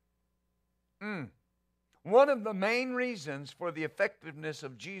 One of the main reasons for the effectiveness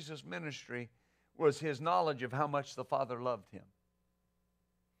of Jesus' ministry was His knowledge of how much the Father loved Him.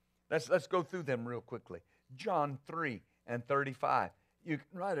 Let's go through them real quickly. John 3 and 35. You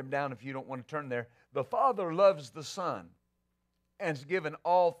can write them down if you don't want to turn there. The Father loves the Son and has given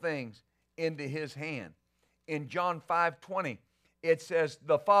all things into His hand. In John 5:20, it says,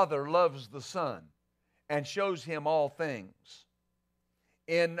 the Father loves the Son and shows Him all things.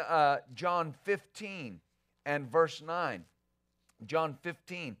 In John 15 and verse 9, John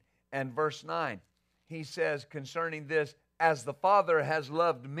 15 and verse 9, He says concerning this, as the Father has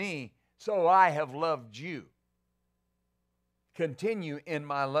loved me, so I have loved you. Continue in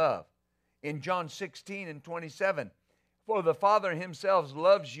my love. In John 16 and 27, for the Father Himself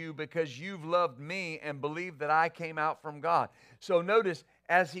loves you because you've loved me and believed that I came out from God. So notice,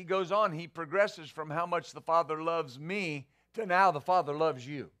 as He goes on, He progresses from how much the Father loves me to now the Father loves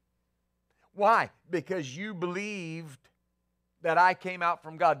you. Why? Because you believed that I came out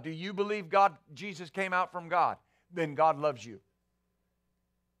from God. Do you believe Jesus came out from God? Then God loves you.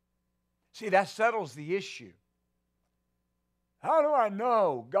 See, that settles the issue. How do I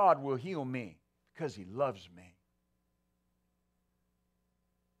know God will heal me? Because He loves me.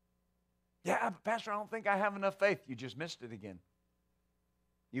 Yeah, Pastor, I don't think I have enough faith. You just missed it again.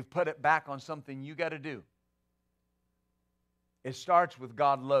 You've put it back on something you got to do. It starts with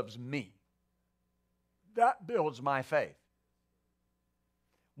God loves me. That builds my faith.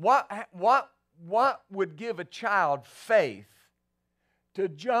 What would give a child faith to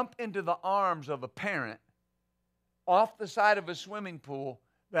jump into the arms of a parent off the side of a swimming pool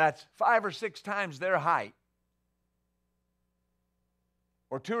that's 5 or 6 times their height,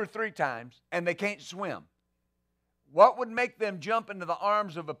 or 2 or 3 times, and they can't swim? What would make them jump into the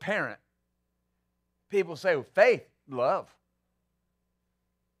arms of a parent? People say, well, faith, love.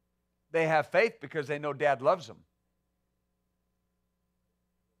 They have faith because they know Dad loves them.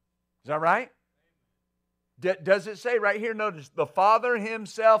 Is that right? Does it say right here, notice, the Father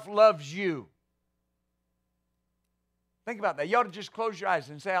Himself loves you. Think about that. You ought to just close your eyes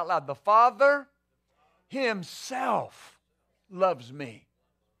and say out loud, the Father Himself loves me.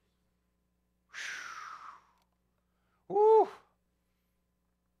 Whew.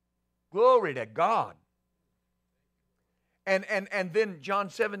 Glory to God. And then John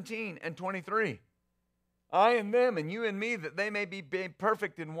 17 and 23. I in them and you in me, that they may be made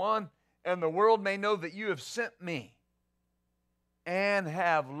perfect in one, and the world may know that you have sent me. and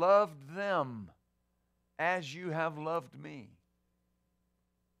have loved them as you have loved me.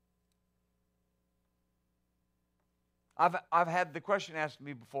 I've had the question asked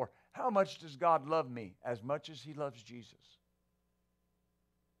me before, how much does God love me? As much as He loves Jesus.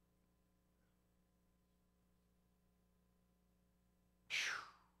 Whew.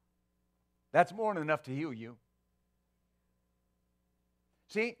 That's more than enough to heal you.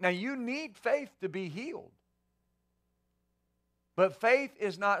 See, now you need faith to be healed. But faith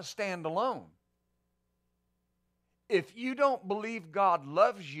is not standalone. If you don't believe God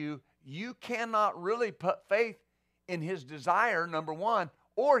loves you, you cannot really put faith in His desire, number one,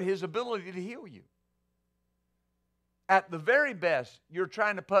 or His ability to heal you. At the very best, you're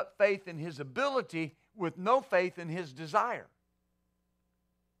trying to put faith in His ability with no faith in His desire.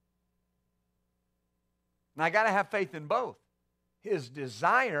 Now, I got to have faith in both His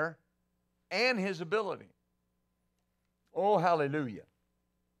desire and His ability. Oh, hallelujah.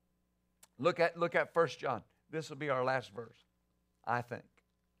 Look at 1 John. This will be our last verse, I think.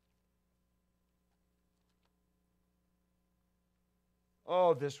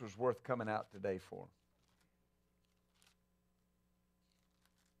 Oh, this was worth coming out today for.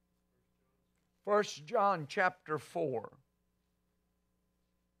 1 John chapter 4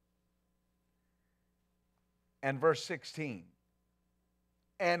 and verse 16.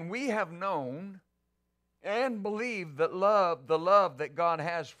 And we have known and believed that the love that God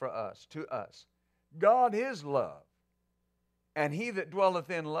has for us, to us. God is love. And he that dwelleth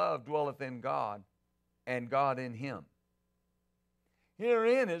in love dwelleth in God, and God in him.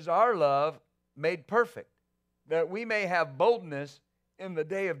 Herein is our love made perfect, that we may have boldness in the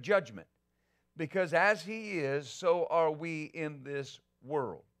day of judgment. Because as he is, so are we in this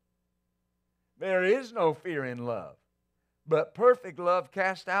world. There is no fear in love, but perfect love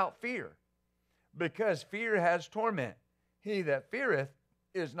casts out fear, because fear has torment. He that feareth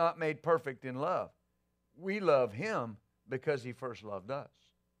is not made perfect in love. We love him because he first loved us.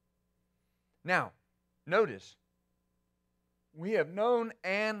 Now, notice, we have known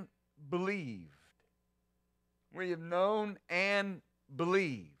and believed. We have known and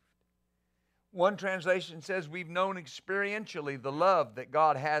believed. One translation says we've known experientially the love that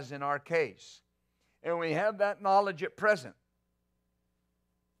God has in our case. And we have that knowledge at present.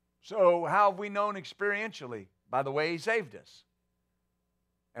 So how have we known experientially? By the way he saved us.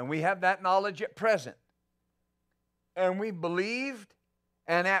 And we have that knowledge at present. And we believed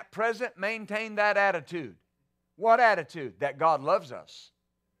and at present maintain that attitude. What attitude? That God loves us.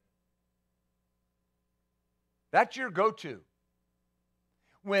 That's your go-to.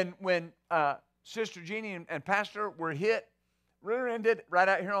 When Sister Jeannie and Pastor were hit, rear-ended right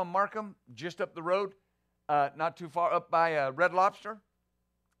out here on Markham, just up the road, not too far up by Red Lobster,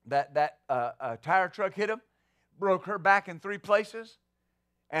 that tire truck hit them, broke her back in 3 places,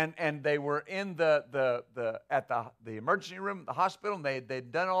 and they were in at the emergency room at the hospital, and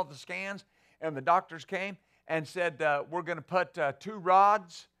they'd done all the scans, and the doctors came and said, we're going to put 2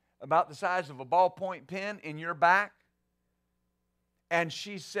 rods about the size of a ballpoint pen in your back. And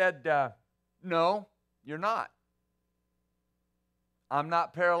she said, no, you're not. I'm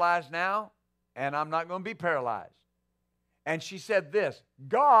not paralyzed now, and I'm not going to be paralyzed. And she said this,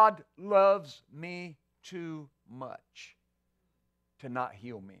 God loves me too much to not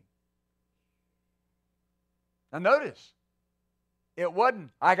heal me. Now notice, it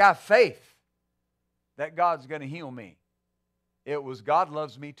wasn't, I got faith that God's going to heal me. It was, God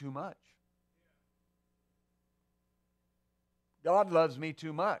loves me too much. God loves me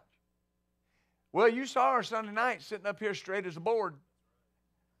too much. Well, you saw her Sunday night sitting up here straight as a board.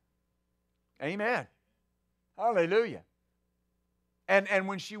 Amen. Hallelujah. And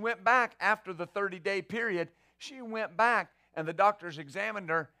when she went back after the 30-day period, she went back and the doctors examined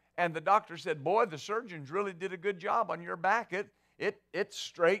her, and the doctor said, boy, the surgeons really did a good job on your back. It's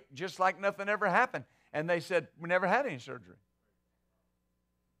straight just like nothing ever happened. And they said, we never had any surgery.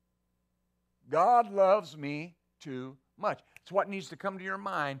 God loves me too much. It's what needs to come to your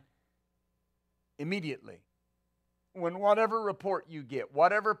mind immediately. When whatever report you get,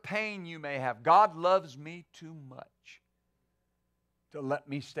 whatever pain you may have, God loves me too much to let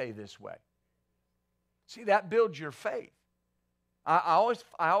me stay this way. See, that builds your faith. I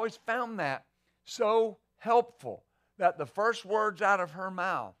always found that so helpful, that the first words out of her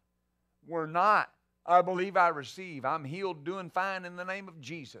mouth were not, I believe I receive, I'm healed, doing fine in the name of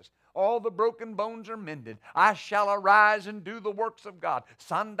Jesus. All the broken bones are mended. I shall arise and do the works of God.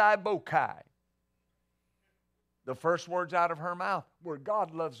 Sandai Bokai. The first words out of her mouth were,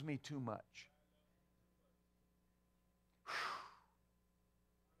 God loves me too much.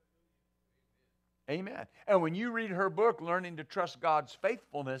 Amen. And when you read her book, Learning to Trust God's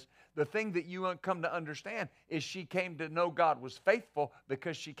Faithfulness, the thing that you come to understand is she came to know God was faithful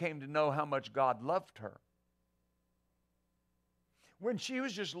because she came to know how much God loved her. When she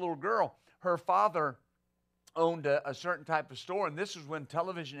was just a little girl, her father owned a certain type of store, and this was when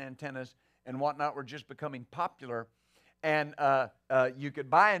television antennas and whatnot were just becoming popular. And you could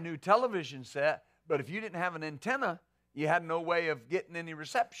buy a new television set, but if you didn't have an antenna, you had no way of getting any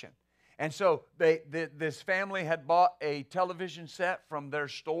reception. And so this family had bought a television set from their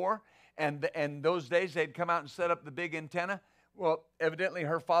store, and those days they'd come out and set up the big antenna. Well, evidently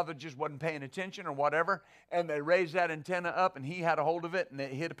her father just wasn't paying attention or whatever, and they raised that antenna up, and he had a hold of it, and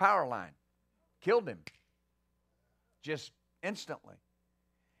it hit a power line. Killed him. Just instantly.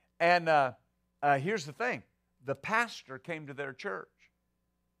 And here's the thing. The pastor came to their church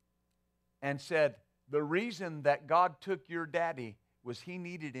and said, the reason that God took your daddy was he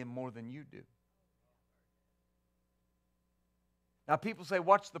needed him more than you do. Now people say,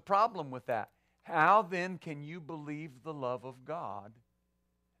 what's the problem with that? How then can you believe the love of God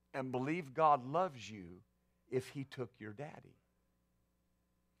and believe God loves you if he took your daddy?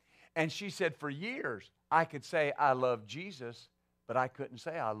 And she said, for years, I could say I love Jesus, but I couldn't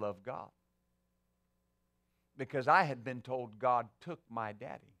say I love God. Because I had been told God took my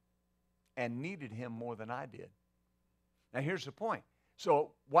daddy and needed him more than I did. Now here's the point.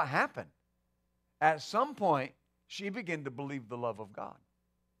 So what happened? At some point, she began to believe the love of God.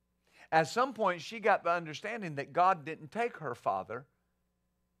 At some point, she got the understanding that God didn't take her father,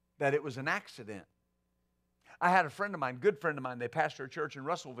 that it was an accident. I had a friend of mine, good friend of mine, they pastored a church in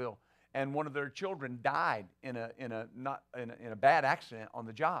Russellville, and one of their children died in a bad accident on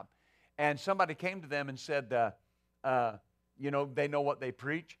the job. And somebody came to them and said, they know what they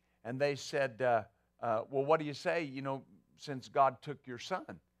preach, and they said, well, what do you say, since God took your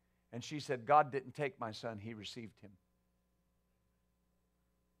son? And she said, God didn't take my son, he received him.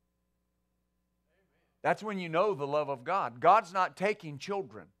 That's when you know the love of God. God's not taking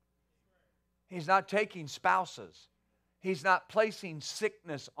children. He's not taking spouses. He's not placing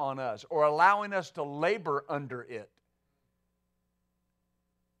sickness on us or allowing us to labor under it.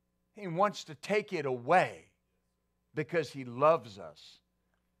 He wants to take it away because he loves us.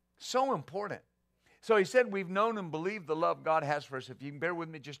 So important. So he said we've known and believed the love God has for us. If you can bear with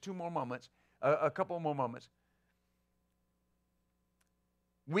me just two more moments, a couple more moments.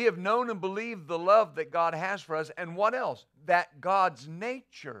 We have known and believed the love that God has for us. And what else? That God's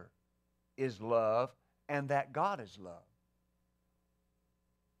nature is love and that God is love.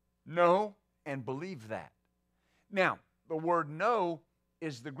 Know and believe that. Now, the word know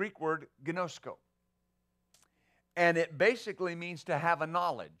is the Greek word gnosko. And it basically means to have a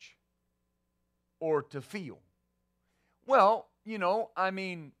knowledge or to feel. Well,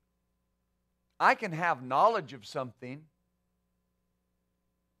 I can have knowledge of something,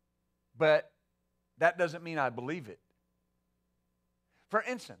 but that doesn't mean I believe it. For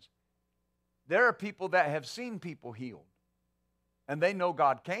instance, there are people that have seen people healed, and they know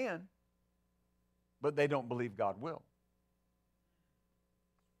God can, but they don't believe God will.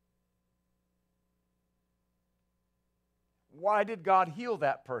 Why did God heal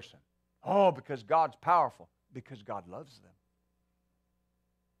that person? Oh, because God's powerful. Because God loves them.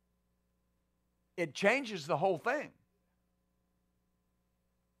 It changes the whole thing.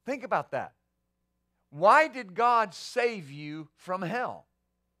 Think about that. Why did God save you from hell?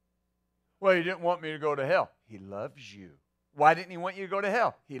 Well, he didn't want me to go to hell. He loves you. Why didn't he want you to go to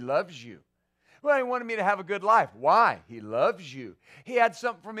hell? He loves you. Well, he wanted me to have a good life. Why? He loves you. He had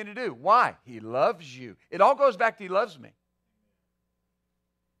something for me to do. Why? He loves you. It all goes back to he loves me.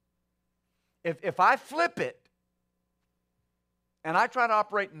 If I flip it and I try to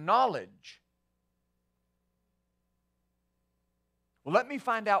operate in knowledge, well, let me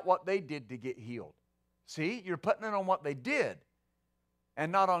find out what they did to get healed. See, you're putting it on what they did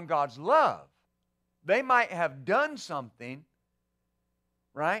and not on God's love. They might have done something,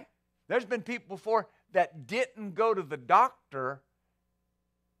 right? There's been people before that didn't go to the doctor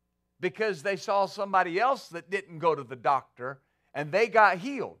because they saw somebody else that didn't go to the doctor and they got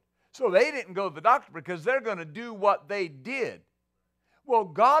healed. So they didn't go to the doctor because they're going to do what they did. Well,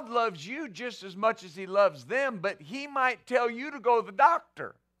 God loves you just as much as he loves them, but he might tell you to go to the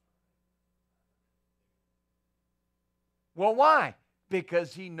doctor. Well, why?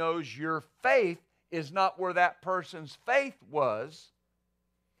 Because he knows your faith is not where that person's faith was,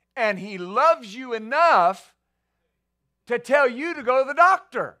 and he loves you enough to tell you to go to the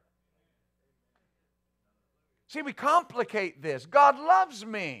doctor. See, we complicate this. God loves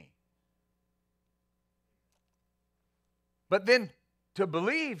me. But then To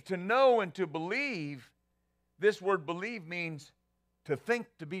believe, to know, and to believe, this word believe means to think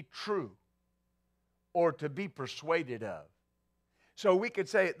to be true or to be persuaded of. So we could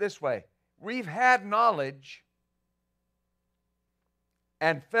say it this way. We've had knowledge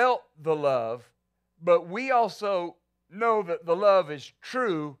and felt the love, but we also know that the love is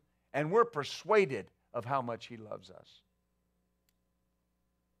true, and we're persuaded of how much He loves us.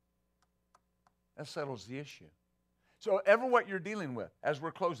 That settles the issue. So ever what you're dealing with, as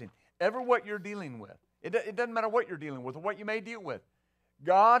we're closing, ever what you're dealing with, it doesn't matter what you're dealing with or what you may deal with,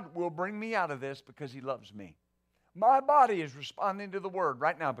 God will bring me out of this because He loves me. My body is responding to the Word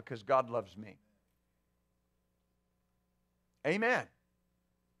right now because God loves me. Amen.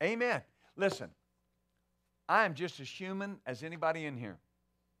 Amen. Listen, I am just as human as anybody in here.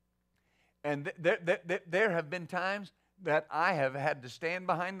 And there have been times that I have had to stand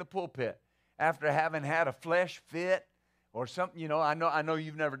behind the pulpit after having had a flesh fit or something. You know, I know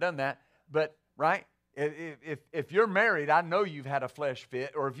you've never done that, but right? If you're married, I know you've had a flesh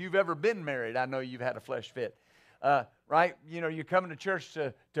fit, or if you've ever been married, I know you've had a flesh fit. Right? You know, you're coming to church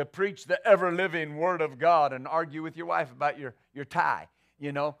to preach the ever-living Word of God and argue with your wife about your tie,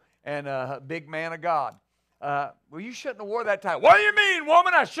 you know, and a big man of God. Well, you shouldn't have wore that tie. What do you mean,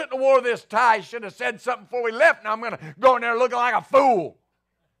 woman? I shouldn't have wore this tie. I should have said something before we left. Now I'm going to go in there looking like a fool.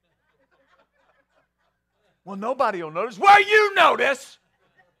 Well, nobody will notice. Well, you notice.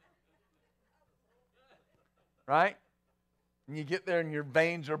 Right? And you get there and your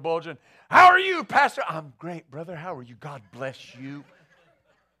veins are bulging. How are you, Pastor? I'm great, brother. How are you? God bless you.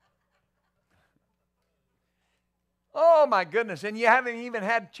 Oh, my goodness. And you haven't even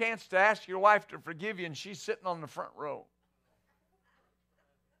had a chance to ask your wife to forgive you, and she's sitting on the front row.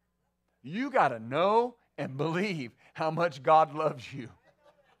 You got to know and believe how much God loves you.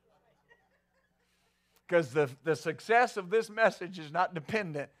 Because the success of this message is not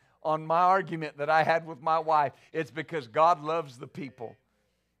dependent on my argument that I had with my wife. It's because God loves the people.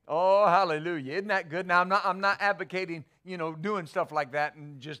 Oh, hallelujah. Isn't that good? Now, I'm not advocating, you know, doing stuff like that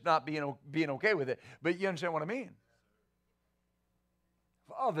and just not being okay with it. But you understand what I mean?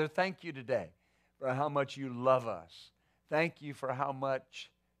 Father, thank you today for how much you love us. Thank you for how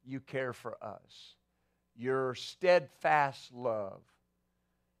much you care for us. Your steadfast love.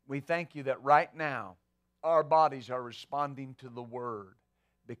 We thank you that right now our bodies are responding to the Word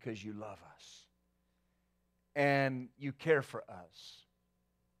because you love us. And you care for us.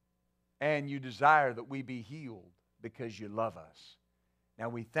 And you desire that we be healed because you love us. Now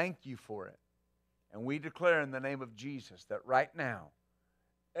we thank you for it. And we declare in the name of Jesus that right now,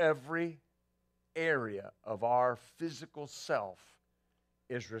 every area of our physical self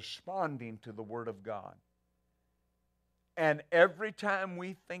is responding to the Word of God. And every time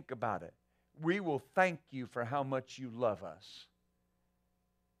we think about it, we will thank you for how much you love us.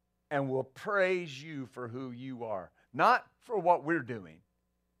 And we'll praise you for who you are. Not for what we're doing,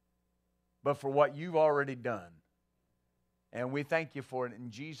 but for what you've already done. And we thank you for it in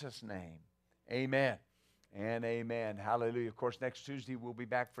Jesus' name. Amen and amen. Hallelujah. Of course, next Tuesday we'll be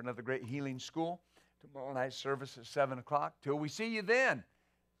back for another great healing school. Tomorrow night service at 7 o'clock. Till we see you then,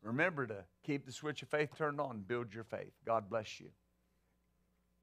 remember to keep the switch of faith turned on and build your faith. God bless you.